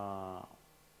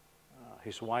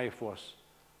 his wife was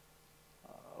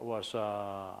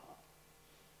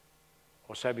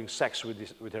having sex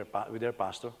with their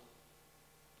pastor,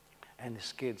 and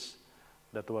his kids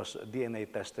that was DNA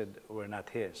tested were not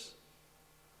his.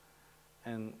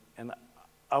 And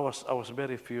I was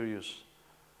very furious.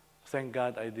 Thank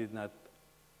God I did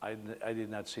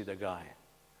not see the guy.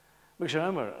 Because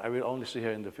remember, I will only see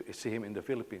him in the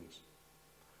Philippines.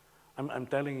 I'm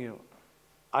telling you,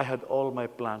 I had all my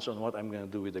plans on what I'm going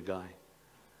to do with the guy.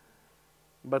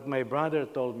 But my brother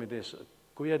told me this,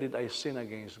 Kuya, did I sin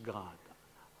against God?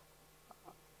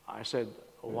 I said,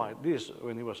 why? This,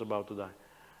 when he was about to die.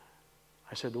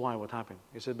 I said, why? What happened?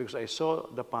 He said, because I saw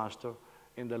the pastor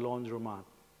in the laundromat,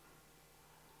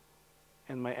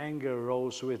 and my anger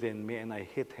rose within me, and I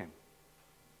hit him.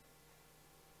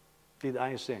 Did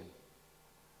I sin?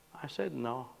 I said,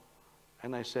 no.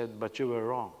 And I said, but you were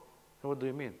wrong. What do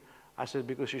you mean? I said,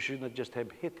 because you should not just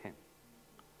have hit him.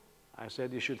 I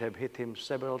said, you should have hit him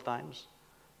several times,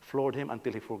 floored him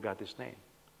until he forgot his name.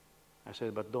 I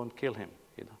said, but don't kill him,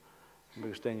 you know,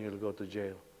 because then you'll go to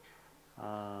jail.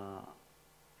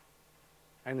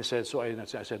 And he said, so I did not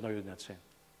sin. I said, no, you did not sin.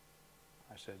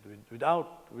 I said,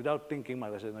 without thinking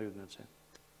much, I said, no, you did not sin.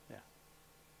 Yeah.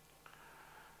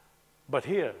 But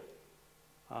here,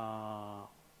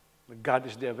 God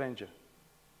is the avenger.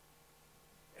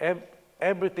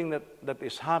 Everything that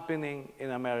is happening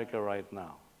in America right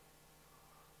now,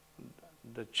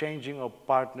 the changing of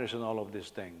partners and all of these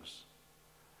things,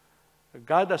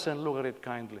 God doesn't look at it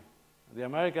kindly. The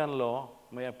American law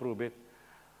may approve it,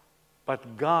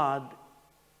 but God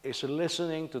is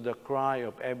listening to the cry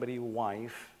of every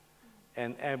wife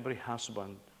and every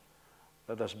husband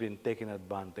that has been taken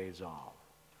advantage of.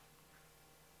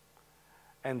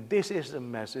 And this is the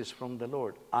message from the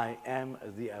Lord. I am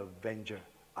the avenger.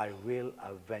 I will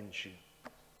avenge you.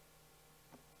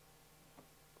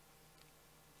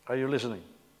 Are you listening?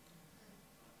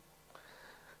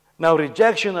 Now,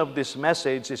 rejection of this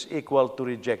message is equal to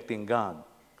rejecting God.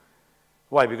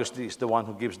 Why? Because He is the one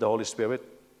who gives the Holy Spirit.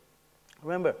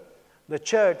 Remember, the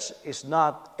church is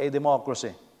not a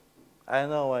democracy. I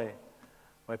know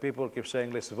why people keep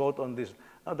saying, let's vote on this.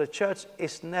 No, the church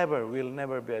will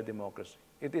never be a democracy.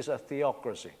 It is a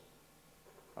theocracy.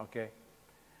 Okay?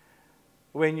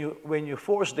 When you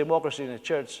force democracy in a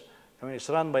church, when it's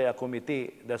run by a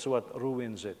committee, that's what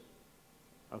ruins it.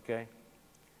 Okay?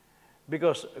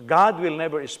 Because God will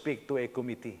never speak to a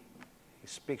committee. He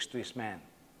speaks to his man.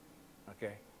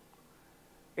 Okay?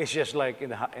 It's just like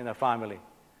in a family.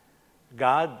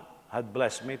 God had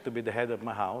blessed me to be the head of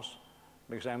my house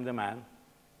because I'm the man.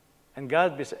 And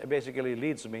God basically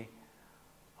leads me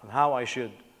on how I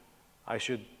should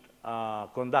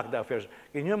conduct the affairs.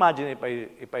 Can you imagine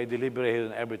if I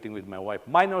deliberated on everything with my wife?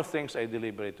 Minor things I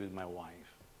deliberate with my wife.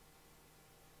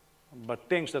 But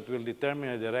things that will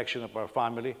determine the direction of our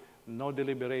family, no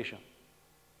deliberation.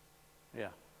 Yeah.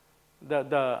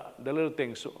 The little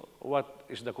things, what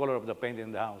is the color of the paint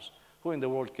in the house? Who in the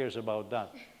world cares about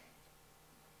that?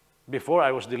 Before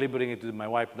I was deliberating it with my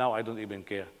wife, now I don't even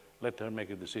care. Let her make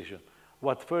a decision.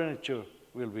 What furniture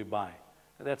will we buy?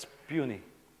 That's puny.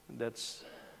 That's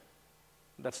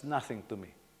nothing to me.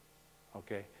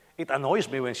 Okay? It annoys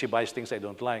me when she buys things I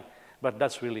don't like, but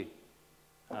that's really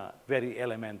very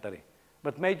elementary.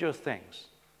 But major things,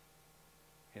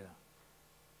 you know.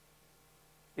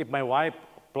 If my wife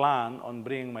planned on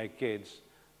bringing my kids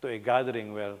to a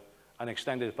gathering where an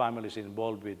extended family is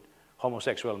involved with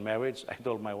homosexual marriage, I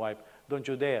told my wife, don't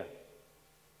you dare.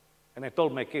 And I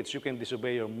told my kids, you can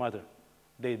disobey your mother.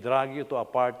 They drag you to a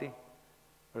party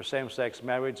where same-sex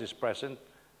marriage is present,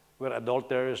 where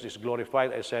adulterers is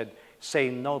glorified. I said, say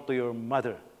no to your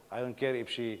mother. I don't care if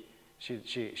she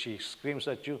screams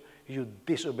at you, you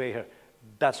disobey her.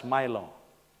 That's my law.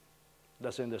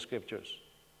 That's in the scriptures.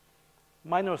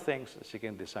 Minor things, she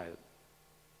can decide.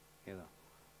 You know,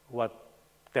 what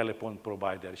telephone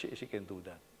provider, she can do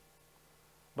that.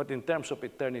 But in terms of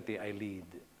eternity, I lead.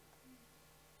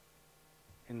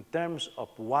 In terms of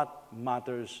what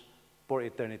matters for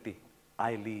eternity,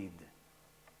 I lead.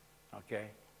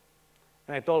 Okay?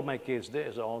 And I told my kids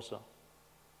this also,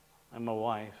 and my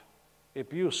wife,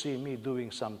 if you see me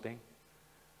doing something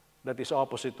that is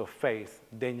opposite of faith,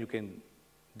 then you can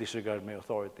disregard my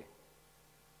authority.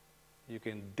 You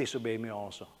can disobey me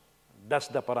also. That's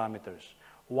the parameters.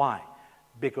 Why?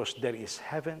 Because there is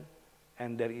heaven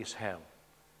and there is hell.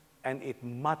 And it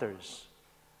matters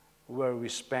where we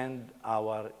spend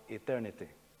our eternity.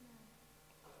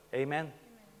 Amen?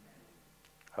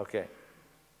 Okay.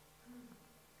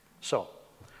 So,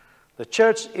 the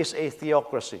church is a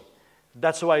theocracy.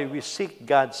 That's why we seek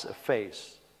God's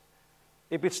face.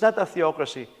 If it's not a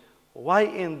theocracy, why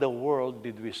in the world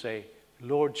did we say,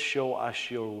 Lord, show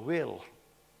us your will?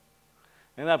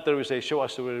 And after we say, show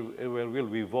us your will,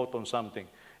 we vote on something.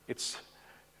 It's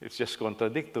just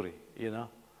contradictory, you know.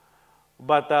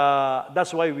 But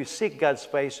that's why we seek God's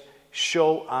face,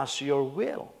 show us your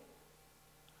will.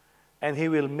 And He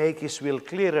will make His will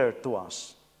clearer to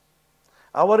us.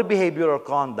 Our behavior or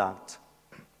conduct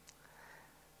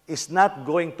is not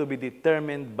going to be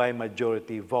determined by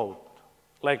majority vote.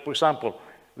 Like, for example,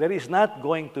 there is not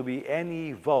going to be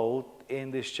any vote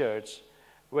in this church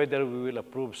whether we will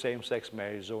approve same-sex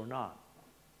marriage or not.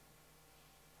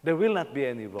 There will not be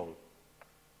any vote.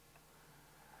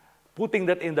 Putting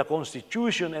that in the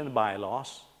Constitution and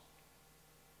bylaws,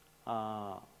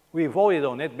 we voted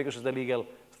on it because of the legal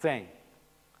thing.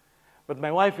 But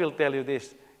my wife will tell you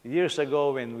this, years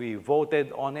ago when we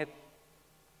voted on it,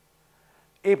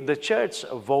 if the church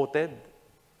voted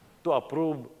to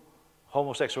approve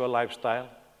homosexual lifestyle,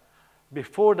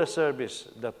 before the service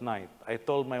that night, I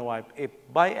told my wife, if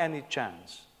by any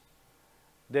chance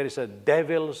there is a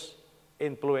devil's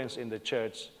influence in the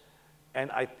church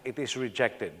and it is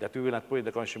rejected, that we will not put in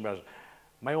the Constitution.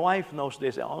 My wife knows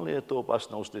this, and only the two of us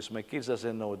knows this. My kids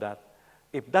doesn't know that.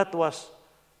 If that was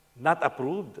not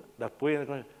approved, that put in the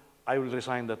Constitution, I will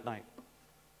resign that night.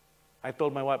 I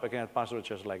told my wife I cannot pastor a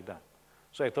church like that.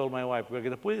 So I told my wife, we're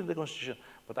going to put it in the Constitution.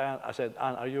 But I said,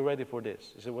 Anne, are you ready for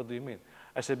this? She said, what do you mean?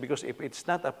 I said, because if it's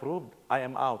not approved, I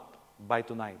am out by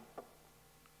tonight.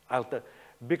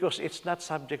 Because it's not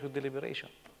subject to deliberation.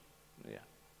 Yeah,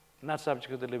 not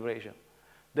subject to deliberation.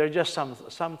 There are just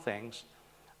some things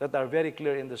that are very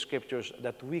clear in the scriptures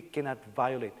that we cannot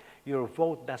violate. Your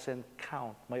vote doesn't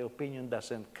count. My opinion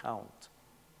doesn't count.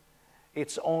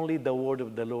 It's only the word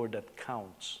of the Lord that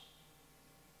counts.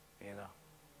 You know.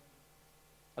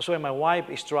 That's why my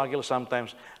wife struggles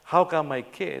sometimes. How come my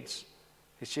kids,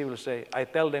 she will say, I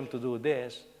tell them to do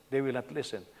this, they will not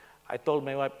listen. I told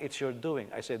my wife, it's your doing.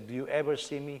 I said, do you ever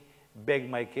see me beg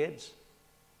my kids?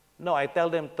 No, I tell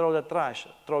them, throw the trash,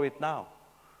 throw it now.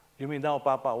 You mean now,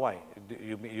 Papa? Why?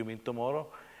 You mean tomorrow?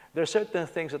 There are certain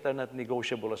things that are not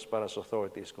negotiable as far as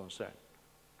authority is concerned.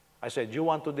 I said, you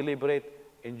want to deliberate?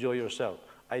 Enjoy yourself.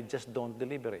 I just don't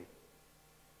deliberate.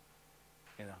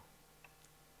 You know.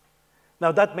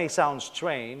 Now, that may sound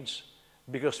strange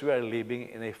because we are living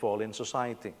in a fallen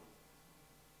society.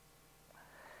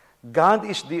 God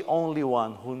is the only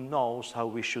one who knows how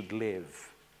we should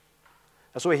live.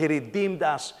 That's why He redeemed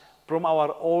us from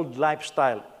our old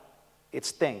lifestyle. It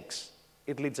stinks.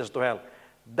 It leads us to hell.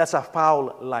 That's a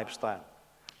foul lifestyle.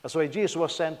 That's why Jesus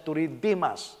was sent to redeem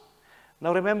us.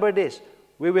 Now remember this.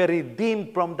 We were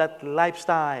redeemed from that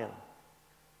lifestyle.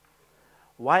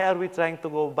 Why are we trying to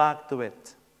go back to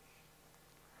it?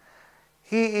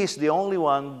 He is the only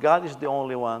one, God is the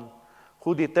only one,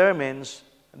 who determines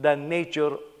the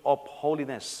nature of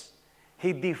holiness.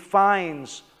 He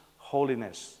defines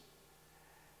holiness.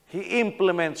 He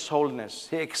implements holiness.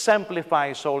 He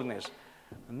exemplifies holiness.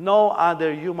 No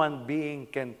other human being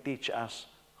can teach us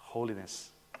holiness.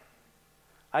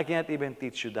 I cannot even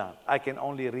teach you that. I can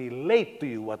only relate to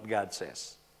you what God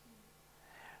says.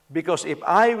 Because if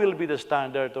I will be the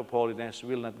standard of holiness,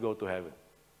 we will not go to heaven.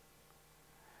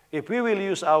 If we will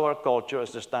use our culture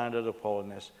as the standard of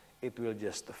holiness, it will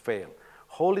just fail.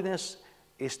 Holiness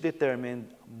is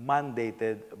determined,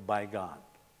 mandated by God.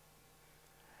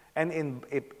 And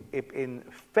if in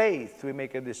faith we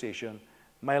make a decision,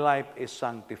 my life is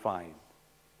sanctified,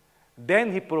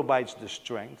 then He provides the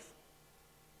strength.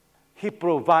 He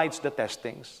provides the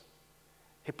testings.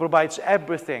 He provides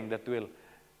everything that will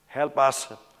help us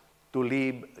to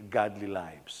live godly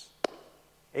lives.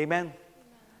 Amen?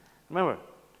 Remember,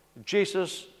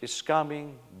 Jesus is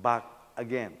coming back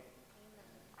again.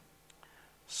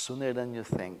 Sooner than you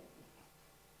think.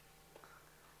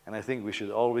 And I think we should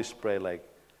always pray like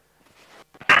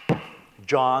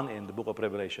John in the book of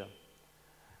Revelation.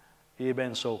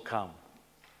 Even so come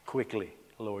quickly,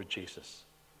 Lord Jesus.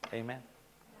 Amen.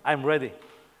 I'm ready.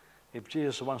 If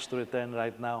Jesus wants to return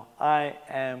right now, I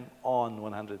am on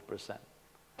 100%.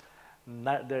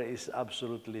 There is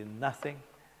absolutely nothing.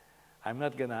 I'm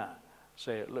not going to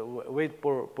say, wait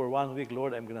for 1 week,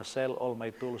 Lord, I'm going to sell all my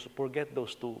tools. Forget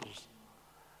those tools.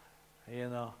 You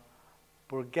know,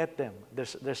 forget them.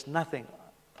 There's nothing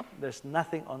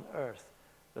on earth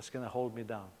that's going to hold me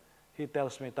down. He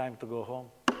tells me time to go home.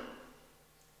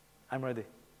 I'm ready.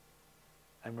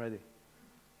 I'm ready.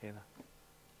 You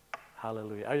know.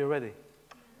 Hallelujah. Are you ready?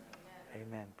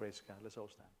 Amen. Praise God. Let's all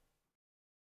stand.